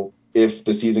Paul, if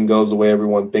the season goes the way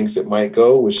everyone thinks it might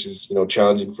go, which is,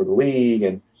 challenging for the league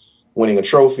and winning a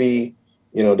trophy,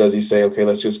 does he say, okay,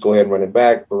 let's just go ahead and run it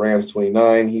back? Varane's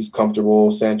 29. He's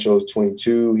comfortable. Sancho's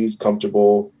 22. He's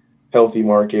comfortable. Healthy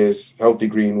Marcus, healthy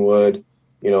Greenwood,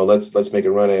 let's make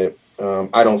a run at it.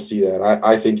 I don't see that.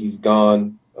 I think he's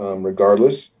gone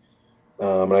regardless.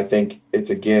 And I think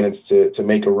it's to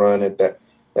make a run at that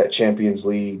Champions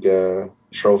League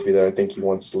trophy that I think he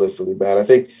wants to lift really bad. I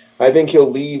think he'll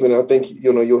leave, and I think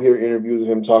you'll hear interviews of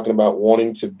him talking about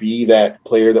wanting to be that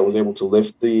player that was able to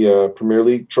lift the Premier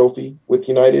League trophy with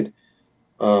United.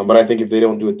 But I think if they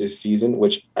don't do it this season,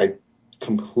 which I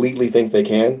completely think they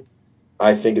can,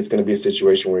 I think it's going to be a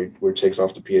situation where he takes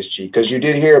off to PSG. Because you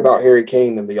did hear about Harry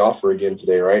Kane and the offer again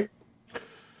today, right?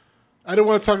 I don't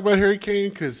want to talk about Harry Kane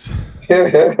because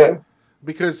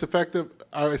the fact that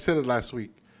I said it last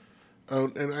week,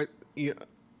 and I said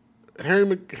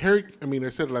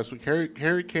it last week.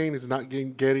 Harry Kane is not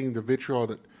getting the vitriol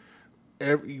that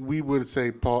we would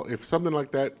say, Paul. If something like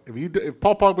that, if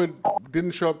Paul Pogba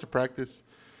didn't show up to practice,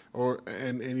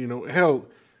 hell,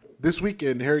 this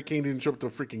weekend Harry Kane didn't show up to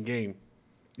a freaking game,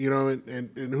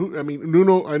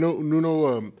 Nuno. I know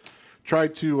Nuno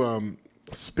tried to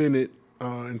spin it.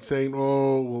 And saying,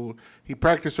 oh, well, he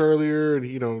practiced earlier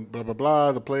and, blah, blah,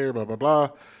 blah, the player, blah, blah, blah.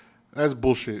 That's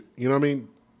bullshit. You know what I mean?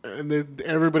 And then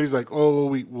everybody's like,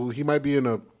 oh, he might be in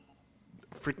a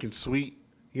freaking suite.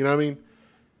 You know what I mean?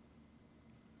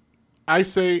 I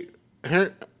say,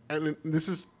 and this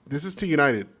is to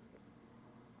United.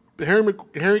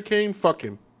 Harry Kane, fuck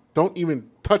him. Don't even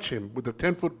touch him with a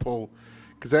 10-foot pole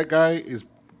because that guy is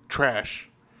trash.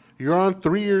 You're on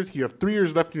 3 years. You have 3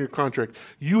 years left in your contract.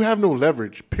 You have no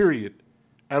leverage, period,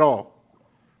 at all.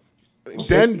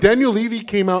 Daniel Levy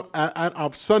came out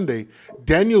of Sunday.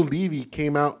 Daniel Levy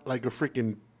came out like a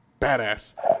freaking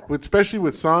badass, especially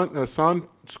with Son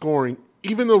scoring,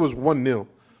 even though it was 1-0.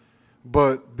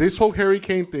 But this whole Harry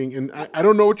Kane thing, and I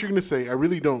don't know what you're going to say. I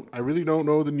really don't. I really don't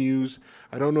know the news.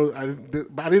 I don't know. I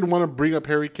didn't want to bring up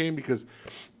Harry Kane because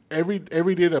every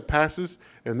day that passes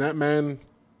and that man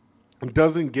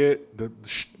doesn't get the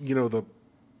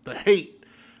hate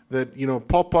that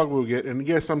Paul Pogba will get. And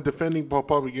yes, I'm defending Paul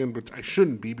Pogba again, but I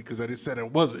shouldn't be because I just said I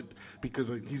wasn't because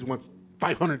he wants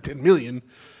 510 million.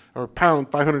 or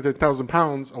pound, 510,000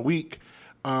 pounds a week.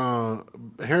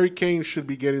 Harry Kane should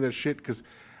be getting that shit because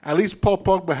at least Paul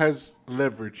Pogba has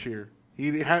leverage here.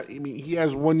 He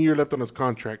has 1 year left on his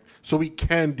contract, so he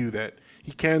can do that.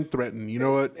 He can threaten. You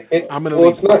know what? I'm gonna. Well,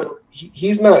 it's not.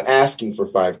 He's not asking for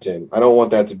 510. I don't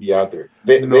want that to be out there.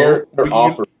 They're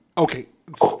offering. Okay,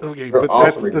 but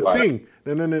that's the thing.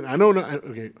 No. I know.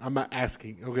 Okay, I'm not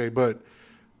asking. Okay, but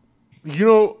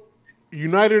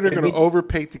United are going to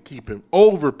overpay to keep him.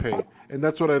 Overpay, and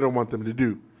that's what I don't want them to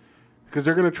do, because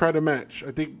they're going to try to match.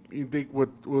 I think what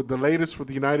the latest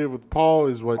with United with Paul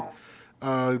is what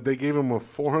they gave him a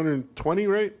 420,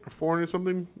 right? Or 400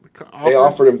 something. They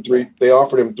offered him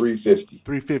 350.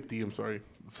 350. I'm sorry.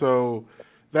 So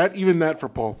that for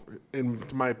Paul, in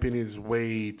my opinion, is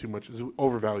way too much. It's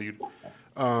overvalued.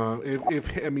 If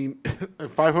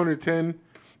 510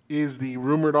 is the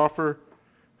rumored offer,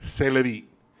 c'est la vie.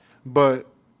 But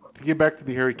to get back to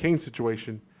the Harry Kane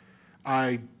situation,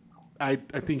 I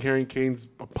think Harry Kane's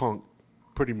a punk,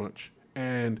 pretty much,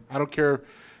 and I don't care.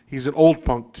 He's an old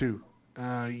punk too.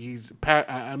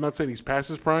 I'm not saying he's past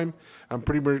his prime. I'm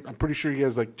pretty sure he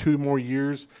has like 2 more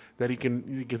years that he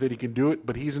can do it.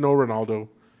 But he's no Ronaldo.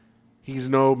 He's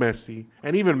no Messi,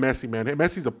 and even Messi, man.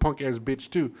 Messi's a punk ass bitch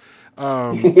too.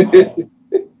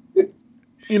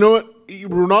 You know what?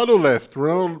 Ronaldo left.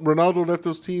 Ronaldo left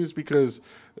those teams because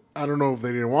I don't know if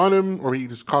they didn't want him or he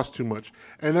just cost too much,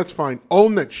 and that's fine.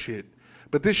 Own that shit.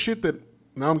 But this shit that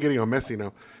now I'm getting on Messi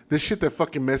now. This shit that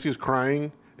fucking Messi is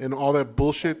crying and all that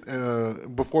bullshit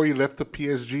before he left the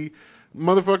PSG,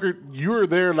 motherfucker. You were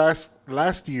there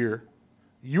last year.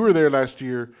 You were there last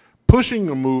year pushing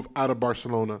a move out of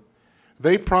Barcelona.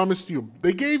 They promised you.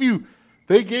 They gave you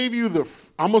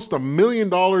the almost $1 million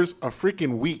a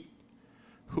freaking week.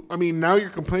 I mean, now you're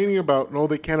complaining about, no,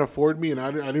 they can't afford me and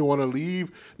I didn't want to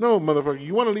leave. No, motherfucker,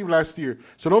 you want to leave last year.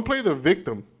 So don't play the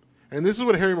victim. And this is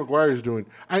what Harry Maguire is doing.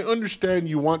 I understand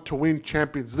you want to win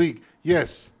Champions League.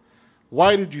 Yes.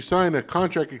 Why did you sign a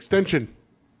contract extension?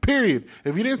 Period.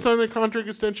 If you didn't sign that contract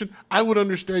extension, I would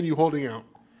understand you holding out.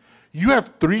 You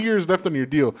have 3 years left on your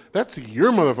deal. That's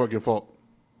your motherfucking fault.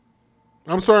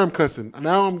 I'm sorry, I'm cussing.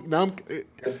 Now I'm.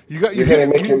 You're gonna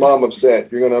make your mom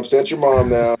upset. You're gonna upset your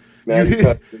mom now. Now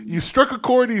you struck a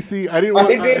chord. You see, I didn't.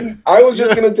 I was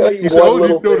just gonna tell you one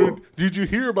little thing. Did you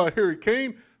hear about Harry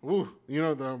Kane? Ooh,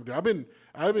 I've been.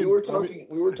 We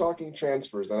were talking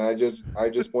transfers, and I just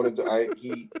wanted to.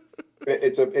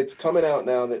 It's coming out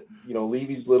now that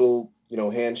Levy's little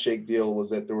handshake deal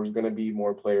was that there was going to be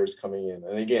more players coming in,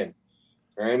 and again,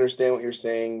 I understand what you're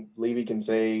saying. Levy can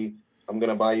say, I'm going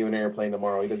to buy you an airplane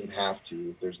tomorrow. He doesn't have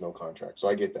to if there's no contract. So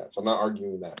I get that. So I'm not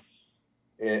arguing that.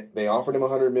 They offered him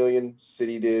 $100 million.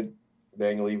 City did.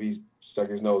 Daniel Levy stuck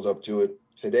his nose up to it.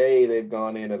 Today they've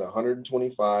gone in at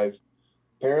 125.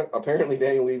 Apparently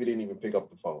Daniel Levy didn't even pick up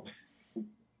the phone.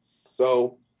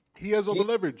 So he has all the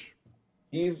leverage.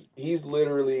 He's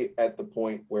literally at the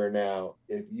point where now,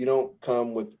 if you don't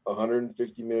come with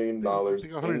 $150 million, I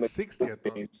think 160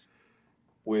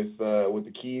 with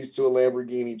the keys to a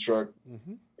Lamborghini truck,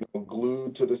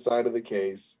 glued to the side of the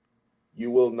case,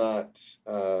 you will not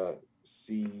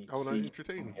see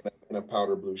in a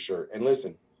powder blue shirt. And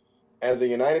listen, as a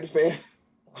United fan,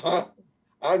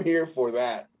 I'm here for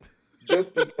that.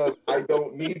 Just because I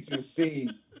don't need to see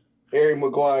Harry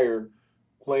Maguire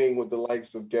playing with the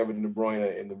likes of Kevin De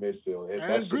Bruyne in the midfield. And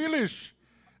Grealish.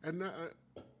 And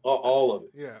all of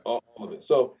it. Yeah. All of it.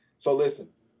 So listen,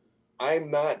 I'm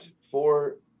not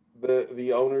for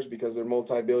the owners because they're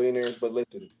multi-billionaires, but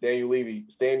listen, Daniel Levy,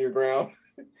 stand your ground.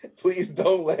 Please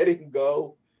don't let him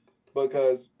go,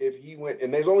 because if he went,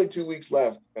 and there's only 2 weeks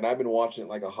left, and I've been watching it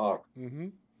like a hawk. Mm-hmm.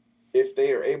 If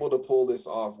they are able to pull this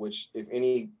off, which if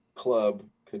any club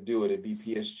could do it, it'd be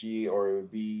PSG or it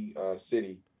would be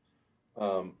City.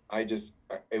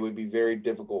 It would be very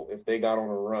difficult if they got on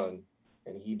a run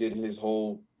and he did his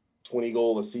whole 20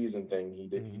 goal a season thing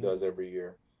he does every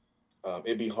year.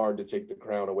 It'd be hard to take the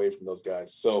crown away from those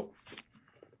guys. So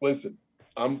listen,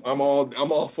 I'm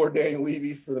all for Daniel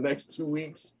Levy for the next 2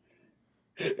 weeks,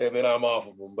 and then I'm off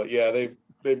of them. But yeah,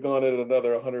 they've gone at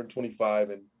another 125,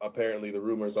 and apparently the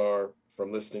rumors are,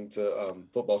 from listening to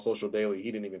Football Social Daily,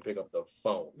 he didn't even pick up the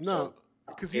phone. No,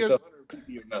 because he has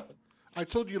 150 or nothing. I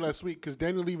told you last week, because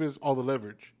Daniel Levy has all the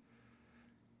leverage.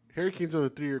 Harry Kane's on a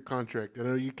 3-year contract. I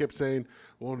know you kept saying,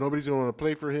 well, nobody's going to want to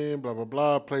play for him, blah, blah,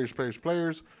 blah, players.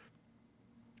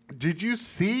 Did you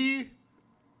see,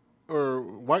 or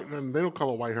they don't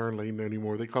call it White Hart Lane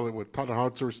anymore. They call it Tottenham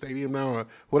Hotspur Stadium now,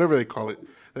 whatever they call it.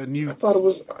 That new. I thought it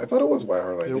was White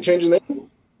Hart Lane. They changed the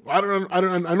name? I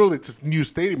know it's a new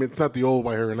stadium. It's not the old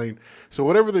White Hart Lane. So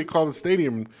whatever they call the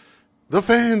stadium, the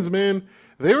fans, man,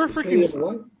 They were The stadium freaking.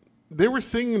 what? They were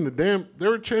singing the damn. They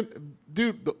were chanting,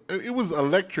 dude. It was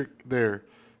electric there.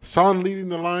 Son leading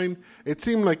the line. It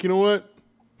seemed like, you know what?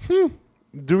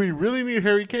 Do we really need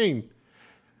Harry Kane?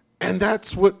 And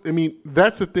that's what I mean.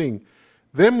 That's the thing.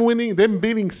 Them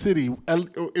beating City.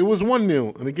 It was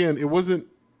 1-0, and again, it wasn't.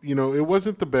 It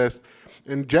wasn't the best.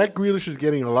 And Jack Grealish is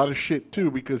getting a lot of shit too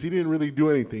because he didn't really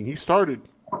do anything. He started.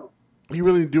 He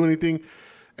really didn't do anything.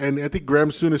 And I think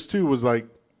Graham Souness too was like,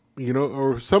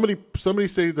 or somebody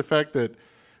say the fact that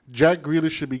Jack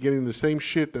Grealish should be getting the same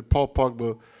shit that Paul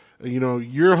Pogba.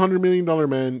 You're $100 million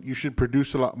man. You should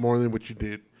produce a lot more than what you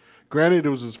did. Granted, it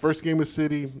was his first game with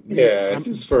City. Yeah, it's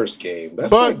his first game. That's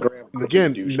but Graham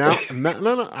again, now,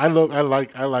 no. I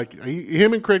like it.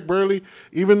 Him and Craig Burley,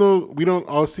 even though we don't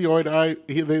all see eye to eye,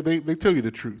 they tell you the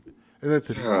truth, and that's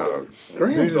it.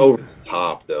 Graham's over the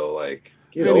top though. Like,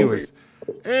 anyways,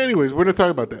 we're gonna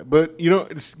talk about that. But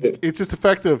it's just the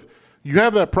fact of you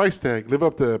have that price tag. Live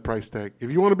up to that price tag.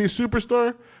 If you want to be a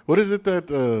superstar, what is it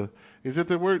that is it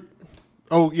the word?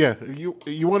 Oh yeah,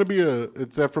 you want to be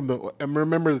it's that from the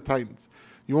remember the Titans.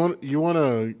 You want to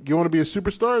be a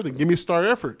superstar? Then give me a star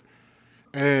effort.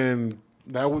 And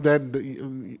I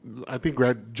think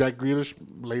Jack Grealish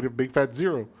laid a big fat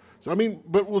 0. So I mean,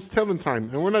 but we'll tell in time.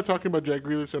 And we're not talking about Jack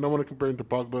Grealish. I don't want to compare him to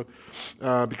Pogba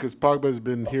because Pogba has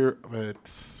been here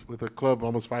with a club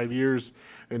almost 5 years,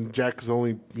 and Jack has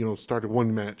only started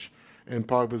one match. And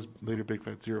Pogba's later big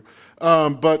fat 0.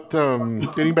 But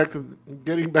getting back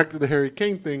to the Harry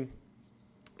Kane thing,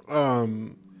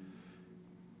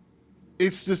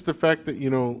 it's just the fact that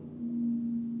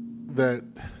that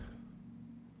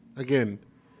again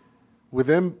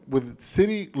with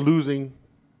City losing,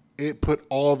 it put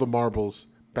all the marbles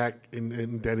back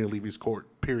in Daniel Levy's court.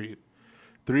 Period.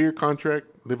 3-year contract,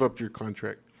 live up to your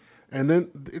contract. And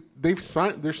then they're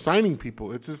signing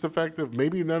people. It's just the fact of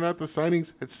maybe they're not the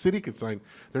signings that City could sign.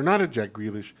 They're not a Jack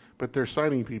Grealish, but they're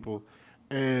signing people.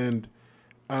 And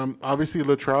obviously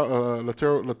Lautaro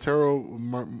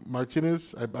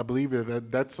Martinez, I believe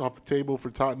that's off the table for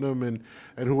Tottenham and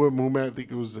whom I think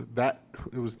it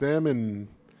was them and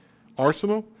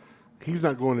Arsenal. He's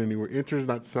not going anywhere. Inter's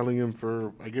not selling him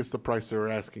for, I guess, the price they were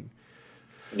asking.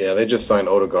 Yeah, they just signed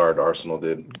Odegaard. Arsenal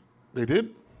did. They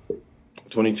did?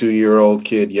 22-year-old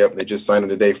kid. Yep, they just signed him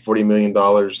today. $40 million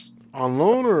on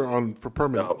loan or for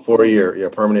permanent? No, for a year. Yeah,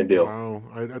 permanent deal. Wow,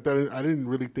 I didn't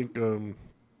really think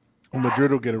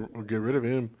Madrid will get rid of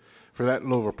him for that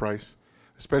low of a price,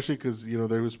 especially because they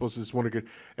were supposed to just want to get.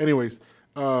 Anyways,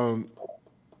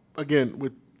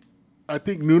 again I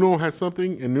think Nuno has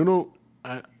something, and Nuno,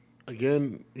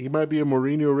 again, he might be a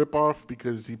Mourinho ripoff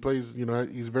because he plays.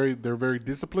 They're very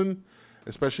disciplined,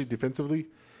 especially defensively.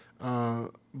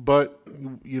 But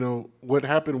what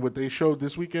happened? What they showed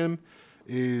this weekend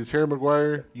is Harry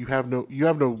Maguire. You have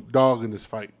no dog in this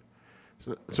fight.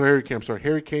 So Harry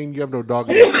Kane. You have no dog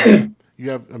in this fight.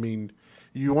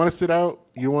 You want to sit out.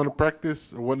 You want to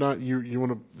practice or whatnot. You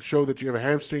want to show that you have a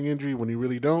hamstring injury when you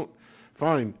really don't.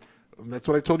 Fine. That's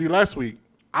what I told you last week.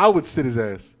 I would sit his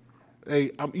ass. Hey,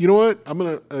 you know what? I'm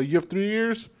gonna. You have 3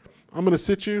 years. I'm gonna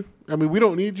sit you. We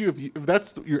don't need you. If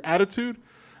that's your attitude.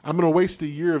 I'm going to waste a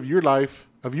year of your life,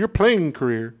 of your playing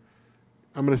career.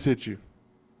 I'm going to sit you.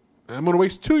 I'm going to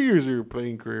waste 2 years of your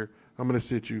playing career. I'm going to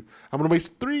sit you. I'm going to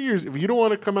waste 3 years. If you don't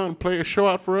want to come out and play a show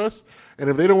out for us, and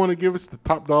if they don't want to give us the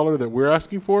top dollar that we're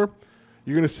asking for,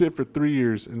 you're going to sit for 3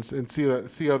 years and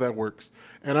see how that works.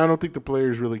 And I don't think the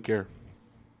players really care.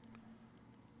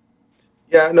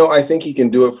 Yeah, no, I think he can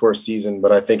do it for a season,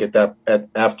 but I think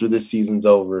after this season's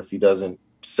over, if he doesn't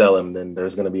sell him, then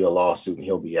there's going to be a lawsuit and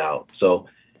he'll be out. So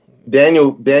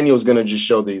Daniel's going to just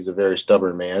show that he's a very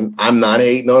stubborn man. I'm not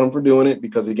hating on him for doing it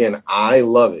because, again, I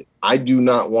love it. I do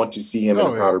not want to see him in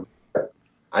a powder.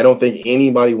 I don't think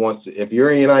anybody wants to. If you're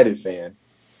a United fan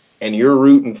and you're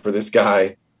rooting for this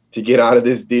guy to get out of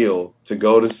this deal to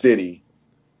go to City,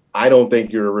 I don't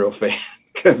think you're a real fan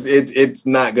because it's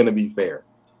not going to be fair.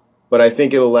 But I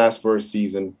think it'll last for a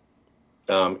season.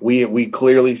 We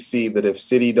clearly see that if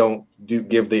City don't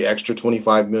give the extra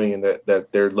 $25 million that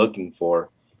they're looking for,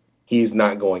 he's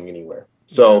not going anywhere.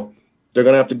 So they're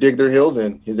going to have to dig their heels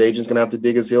in. His agent's going to have to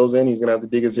dig his heels in. He's going to have to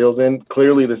dig his heels in.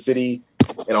 Clearly, the City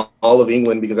and all of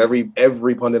England, because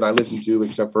every pundit I listen to,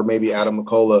 except for maybe Adam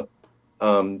McCullough,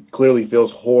 clearly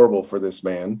feels horrible for this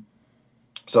man.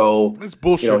 So it's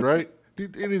bullshit, right?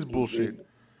 It is bullshit.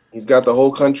 He's got the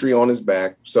whole country on his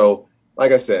back. So,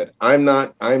 like I said, I'm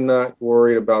not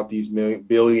worried about these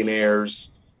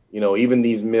billionaires. Even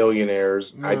these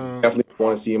millionaires. No. I definitely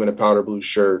want to see him in a powder blue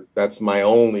shirt. That's my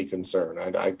only concern.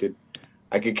 I could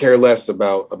care less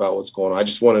about what's going on. I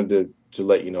just wanted to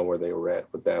let you know where they were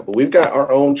at with that. But we've got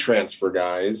our own transfer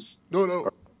guys.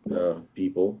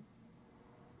 People.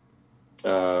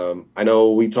 I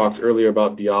know we talked earlier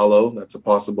about Diallo. That's a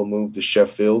possible move to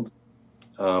Sheffield.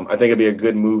 I think it'd be a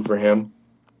good move for him.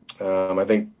 I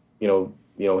think,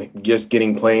 just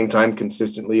getting playing time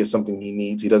consistently is something he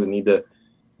needs. He doesn't need to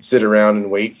sit around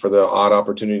and wait for the odd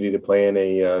opportunity to play in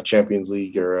a Champions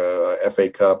League or a FA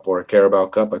Cup or a Carabao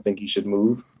Cup. I think he should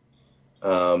move.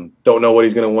 Don't know what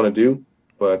he's going to want to do,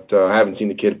 but I haven't seen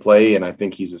the kid play, and I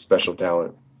think he's a special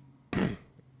talent.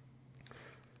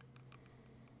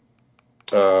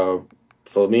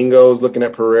 Flamingo's looking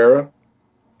at Pereira.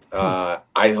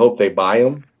 I hope they buy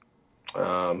him.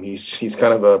 He's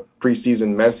kind of a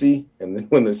preseason Messi, and then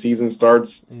when the season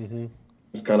starts,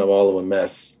 it's kind of all of a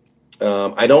mess.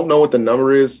 I don't know what the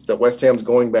number is that West Ham's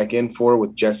going back in for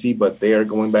with Jesse, but they are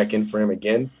going back in for him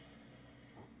again.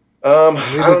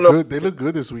 I don't know. They look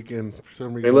good this weekend for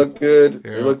some reason. They look good.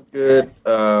 Yeah. They look good.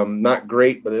 Not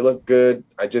great, but they look good.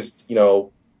 I just,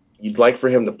 you'd like for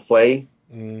him to play.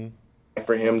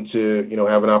 For him to,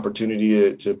 have an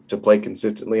opportunity to play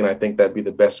consistently, and I think that'd be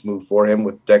the best move for him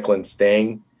with Declan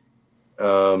staying.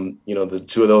 The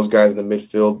two of those guys in the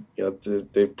midfield,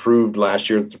 they've proved last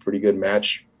year it's a pretty good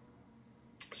match.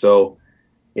 So,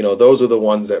 those are the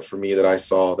ones that for me that I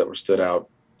saw that were stood out.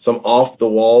 Some off the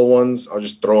wall ones, I'll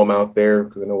just throw them out there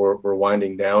because I know we're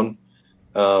winding down.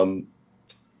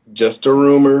 Just a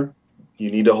rumor. You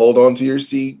need to hold on to your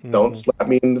seat. Don't slap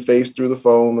me in the face through the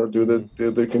phone or through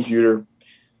the computer.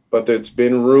 But it's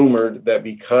been rumored that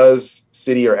because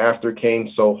City are after Kane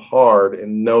so hard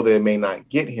and know they may not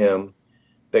get him,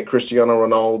 that Cristiano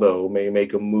Ronaldo may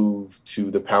make a move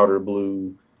to the powder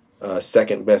blue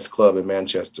second best club in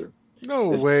Manchester. No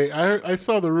way. I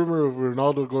saw the rumor of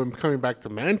Ronaldo coming back to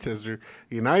Manchester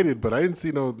United, but I didn't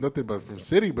see nothing but from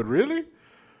City. But really?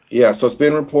 Yeah, so it's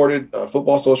been reported,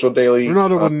 Football Social Daily.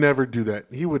 Ronaldo would never do that.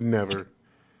 He would never.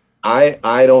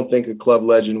 I don't think a club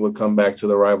legend would come back to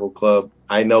the rival club.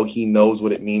 I know he knows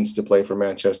what it means to play for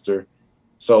Manchester.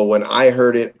 So when I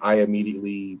heard it, I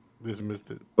immediately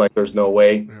dismissed it. Like, there's no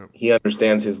way. Yeah. He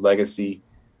understands his legacy.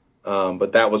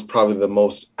 But that was probably the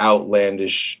most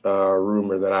outlandish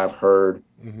rumor that I've heard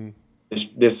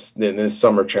this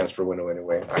summer transfer window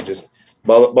anyway.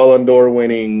 Ballon d'Or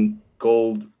winning,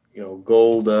 golden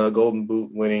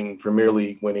boot winning, Premier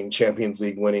League winning, Champions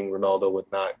League winning Ronaldo would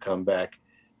not come back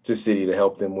to City to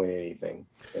help them win anything,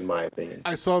 in my opinion.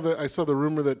 I saw the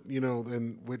rumor that,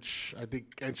 in which I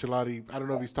think Ancelotti, I don't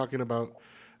know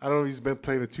if he's been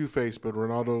playing a two-face, but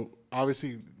Ronaldo,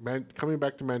 obviously, coming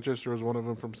back to Manchester was one of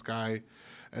them from Sky.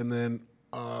 And then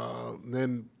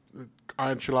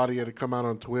Ancelotti had to come out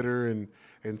on Twitter and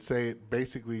say it,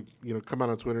 basically, come out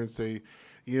on Twitter and say,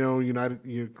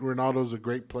 Ronaldo's a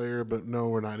great player, but no,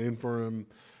 we're not in for him.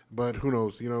 But who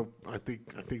knows? I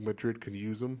think Madrid could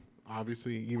use him.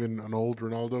 Obviously, even an old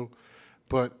Ronaldo.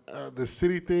 But the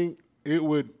City thing,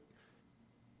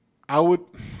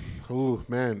 oh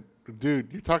man,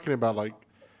 dude, you're talking about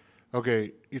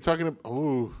you're talking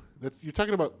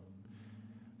about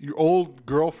your old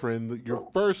girlfriend, your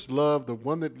first love, the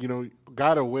one that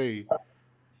got away,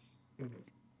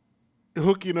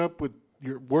 hooking up with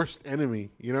your worst enemy.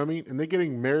 You know what I mean? And they're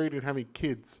getting married and having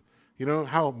kids. You know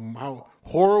how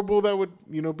horrible that would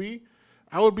be.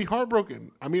 I would be heartbroken.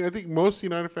 I mean, I think most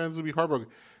United fans would be heartbroken,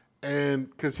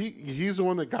 and because he's the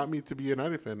one that got me to be a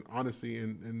United fan, honestly,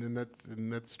 and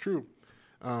that's true.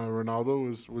 Ronaldo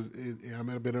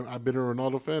I've been a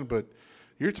Ronaldo fan, but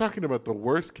you're talking about the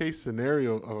worst case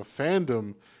scenario of a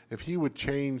fandom if he would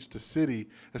change to City,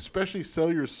 especially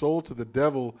sell your soul to the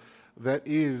devil that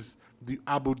is the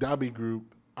Abu Dhabi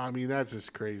group. I mean, that's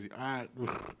just crazy.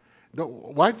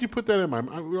 Why'd you put that in my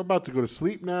mind? We're about to go to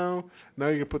sleep now. Now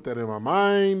you can put that in my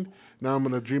mind. Now I'm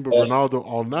going to dream of Ronaldo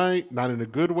all night, not in a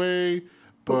good way.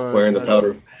 But wearing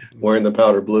the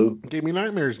powder blue. Gave me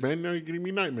nightmares, man. Now you're giving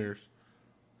me nightmares.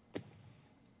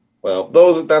 Well,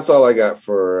 that's all I got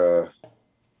for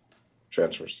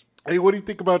transfers. Hey, what do you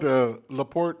think about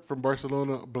Laporte from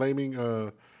Barcelona blaming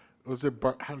how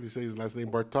do you say his last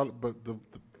name? But the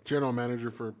general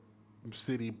manager for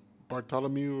City,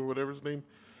 Bartholomew or whatever his name.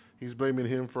 He's blaming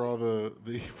him for all the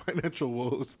financial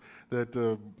woes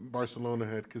that Barcelona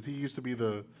had, because he used to be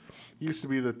the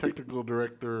technical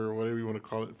director or whatever you want to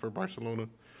call it for Barcelona.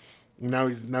 Now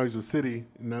he's with City.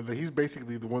 Now that he's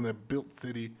basically the one that built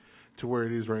City to where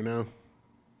it is right now.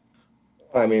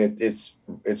 I mean, it's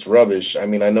rubbish. I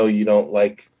mean, I know you don't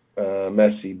like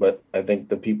Messi, but I think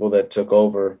the people that took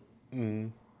over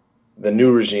the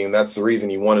new regime, that's the reason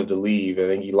he wanted to leave. I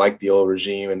think he liked the old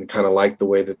regime and kind of liked the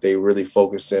way that they really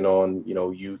focused in on,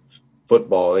 youth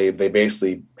football. They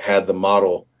basically had the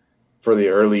model for the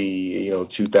early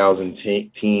 2000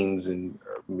 teens and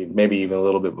maybe even a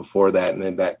little bit before that, and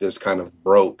then that just kind of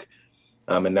broke.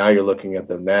 And now you're looking at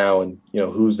them now, and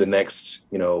who's the next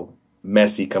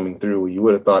Messi coming through? You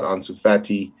would have thought Ansu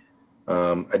Fati.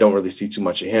 I don't really see too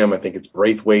much of him. I think it's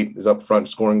Braithwaite is up front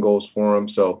scoring goals for him.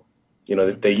 So,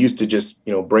 they used to just,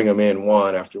 bring them in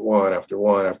one after one after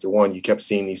one after one. You kept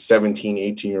seeing these 17,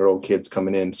 18-year-old kids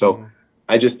coming in. So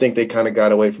I just think they kind of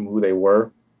got away from who they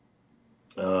were.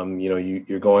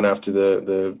 You're going after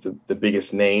the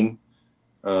biggest name,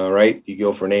 right? You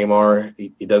go for Neymar.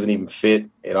 He doesn't even fit.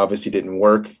 It obviously didn't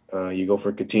work. You go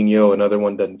for Coutinho. Another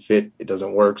one doesn't fit. It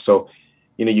doesn't work. So,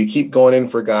 you keep going in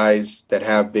for guys that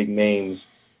have big names.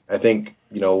 I think,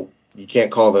 you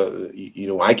can't call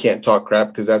I can't talk crap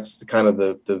because that's kind of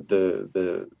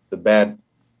the bad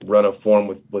run of form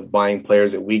with buying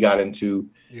players that we got into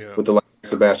with the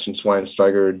Sebastian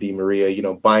Schweinsteiger, Di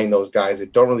Maria, buying those guys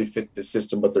that don't really fit the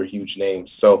system, but they're huge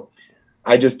names. So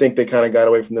I just think they kind of got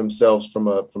away from themselves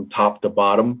from top to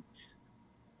bottom.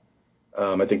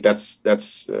 I think that's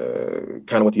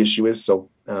kind of what the issue is. So,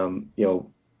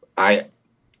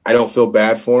 I don't feel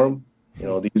bad for them.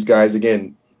 These guys,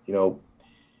 again,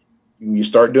 you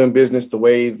start doing business the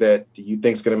way that you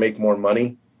think is going to make more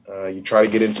money. You try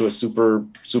to get into a super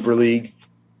league.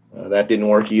 That didn't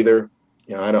work either.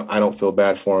 I don't feel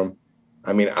bad for them.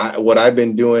 I mean, what I've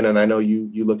been doing, and I know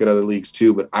you look at other leagues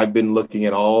too, but I've been looking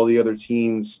at all the other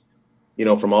teams,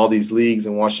 from all these leagues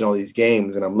and watching all these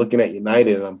games, and I'm looking at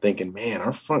United and I'm thinking, man,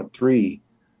 our front three,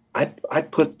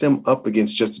 I'd put them up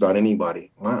against just about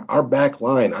anybody. Our back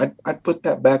line, I'd put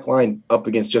that back line up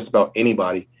against just about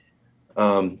anybody.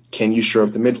 Can you shore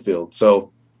up the midfield?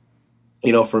 So,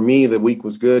 for me, the week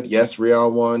was good. Yes,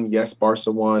 Real won. Yes,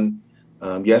 Barca won.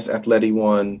 Yes, Atleti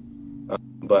won.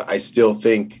 But I still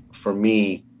think, for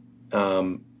me,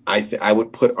 I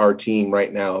would put our team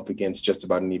right now up against just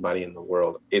about anybody in the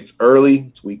world. It's early.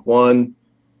 It's week one.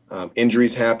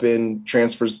 Injuries happen.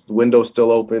 Transfers, the window's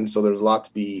still open. So there's a lot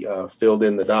to be filled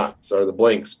in the dots or the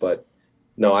blanks. But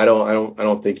no, I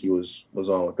don't think he was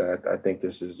on with that. I think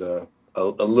this is a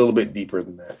little bit deeper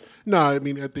than that. No, I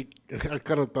mean, I think I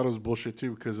kind of thought it was bullshit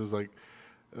too because it's like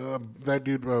that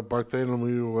dude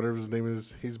Bartholomew or whatever his name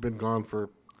is. He's been gone for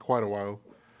quite a while,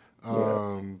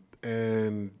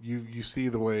 and you see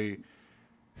the way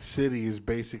City is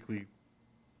basically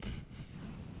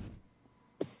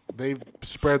they've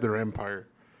spread their empire.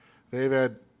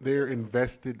 They're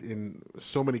invested in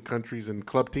so many countries and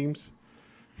club teams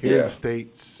here in the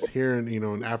States, here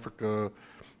in Africa.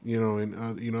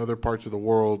 In other parts of the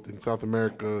world, in South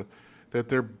America, that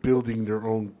they're building their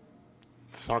own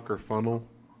soccer funnel,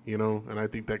 and I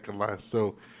think that could last.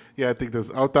 So, yeah, I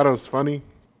thought it was funny.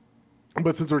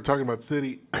 But since we're talking about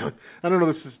City, I don't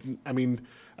know,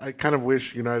 I kind of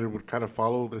wish United would kind of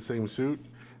follow the same suit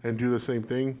and do the same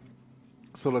thing.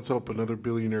 So let's hope another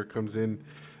billionaire comes in.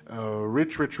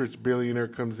 Rich billionaire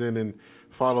comes in and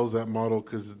follows that model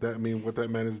because what that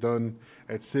man has done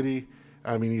at City,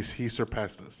 he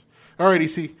surpassed us. All right,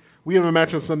 EC, we have a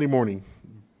match on Sunday morning.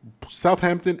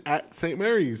 Southampton at St.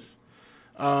 Mary's.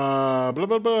 Blah,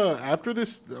 blah, blah. After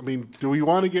this, do we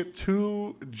want to get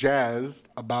too jazzed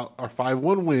about our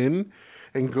 5-1 win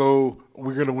and go,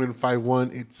 we're going to win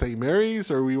 5-1 at St.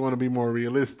 Mary's, or we want to be more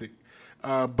realistic?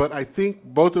 But I think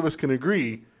both of us can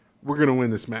agree we're going to win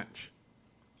this match.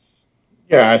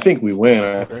 Yeah, I think we win.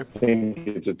 I think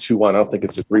it's a 2-1. I don't think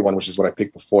it's a 3-1, which is what I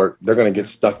picked before. They're going to get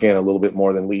stuck in a little bit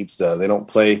more than Leeds does. They don't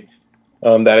play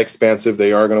that expansive.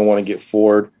 They are going to want to get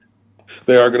forward.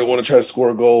 They are going to want to try to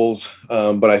score goals.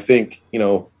 But I think,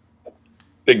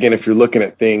 again, if you're looking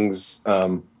at things,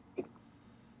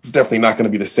 it's definitely not going to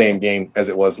be the same game as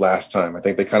it was last time. I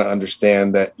think they kind of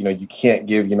understand that, you can't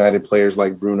give United players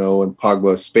like Bruno and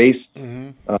Pogba space. Mm-hmm.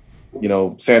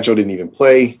 Sancho didn't even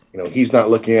play. He's not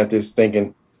looking at this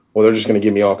thinking, well, they're just going to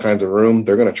give me all kinds of room.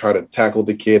 They're going to try to tackle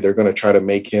the kid. They're going to try to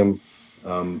make him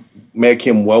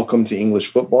welcome to English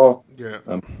football. Yeah.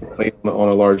 Play on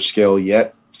a large scale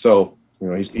yet. So,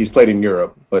 he's played in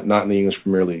Europe, but not in the English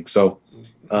Premier League. So,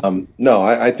 no,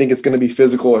 I think it's going to be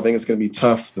physical. I think it's going to be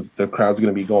tough. The crowd's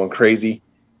going to be going crazy.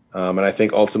 And I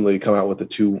think ultimately come out with a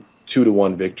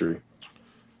 2-1 victory.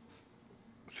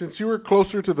 Since you were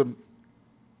closer to the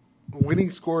winning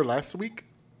score last week,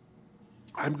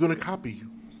 I'm going to copy you.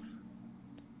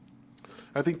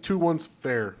 I think 2-1's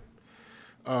fair.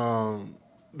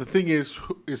 The thing is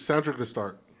Sandro going to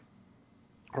start?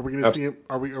 Are we going to see him?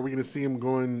 Are we going to see him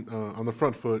going on the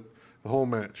front foot the whole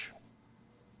match?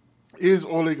 Is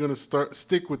Ole going to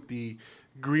stick with the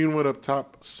Greenwood up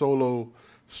top solo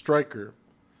striker?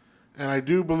 And I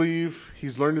do believe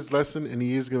he's learned his lesson, and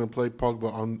he is going to play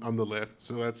Podga on the left.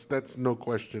 So that's no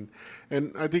question.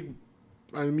 And I think,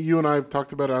 you and I have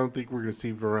talked about it. I don't think we're going to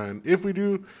see Varane. If we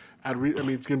do,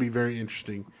 it's going to be very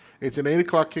interesting. It's an 8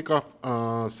 o'clock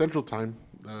kickoff Central Time,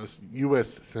 U.S.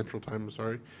 Central Time, I'm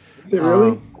sorry. Is it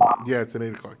really? Yeah, it's an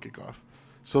 8 o'clock kickoff.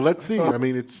 So let's see. I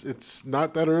mean, it's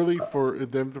not that early for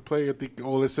them to play. I think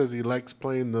Ole says he likes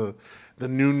playing the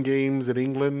noon games in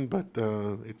England, but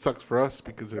it sucks for us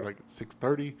because they're like at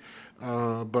 6:30.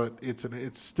 But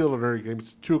it's still an early game.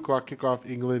 It's a 2 o'clock kickoff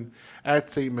England at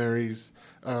St. Mary's,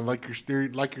 like you're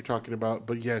talking about.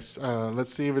 But yes,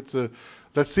 let's see if it's a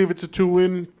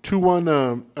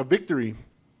 2-1 a victory.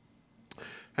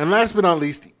 And last but not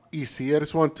least, EC. I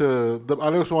just want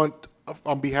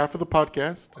on behalf of the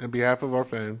podcast and behalf of our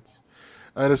fans,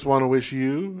 I just want to wish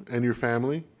you and your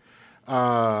family,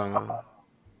 how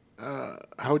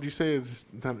would you say it?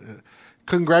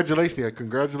 Congratulations. Yeah,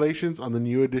 congratulations on the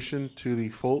new addition to the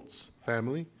Foltz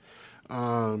family.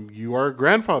 You are a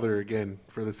grandfather again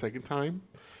for the second time,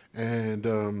 and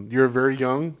you're a very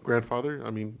young grandfather.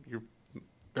 I mean, you're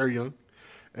very young,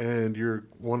 and you're a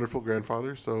wonderful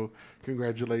grandfather. So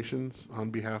congratulations on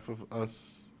behalf of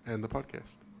us and the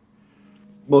podcast.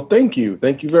 Well, thank you.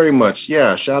 Thank you very much.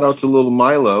 Yeah, shout out to little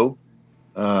Milo,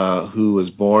 who was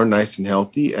born nice and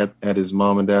healthy at his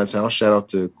mom and dad's house. Shout out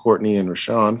to Courtney and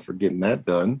Rashawn for getting that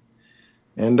done.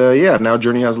 And now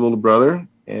Journey has a little brother,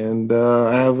 and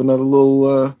I have another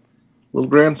little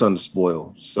grandson to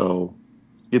spoil. So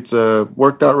it's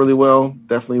worked out really well.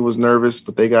 Definitely was nervous,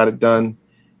 but they got it done.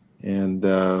 And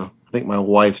I think my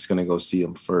wife's going to go see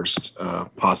him first,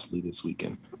 possibly this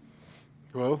weekend.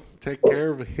 Well, take care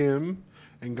of him,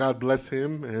 and God bless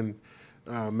him, and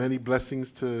many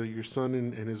blessings to your son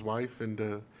and his wife and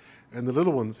the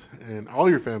little ones and all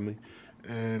your family.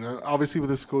 And obviously with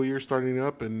the school year starting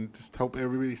up, and just hope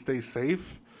everybody stays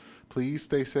safe. Please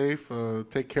stay safe.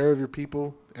 Take care of your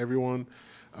people, everyone.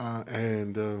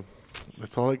 And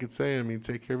that's all I could say. I mean,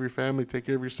 take care of your family, take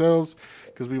care of yourselves,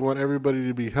 because we want everybody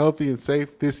to be healthy and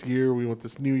safe this year. We want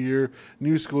this new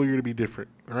school year to be different.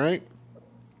 All right?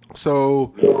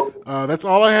 So that's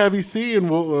all I have, EC, and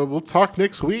we'll talk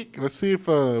next week. Let's see if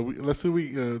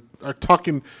we are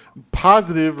talking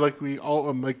positive like we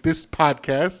all like this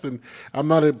podcast. And I'm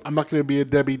not going to be a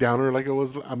Debbie Downer like I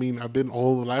was. I mean, I've been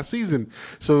all the last season.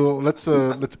 So let's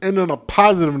end on a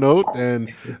positive note.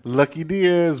 And Lucky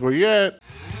Diaz, where you at?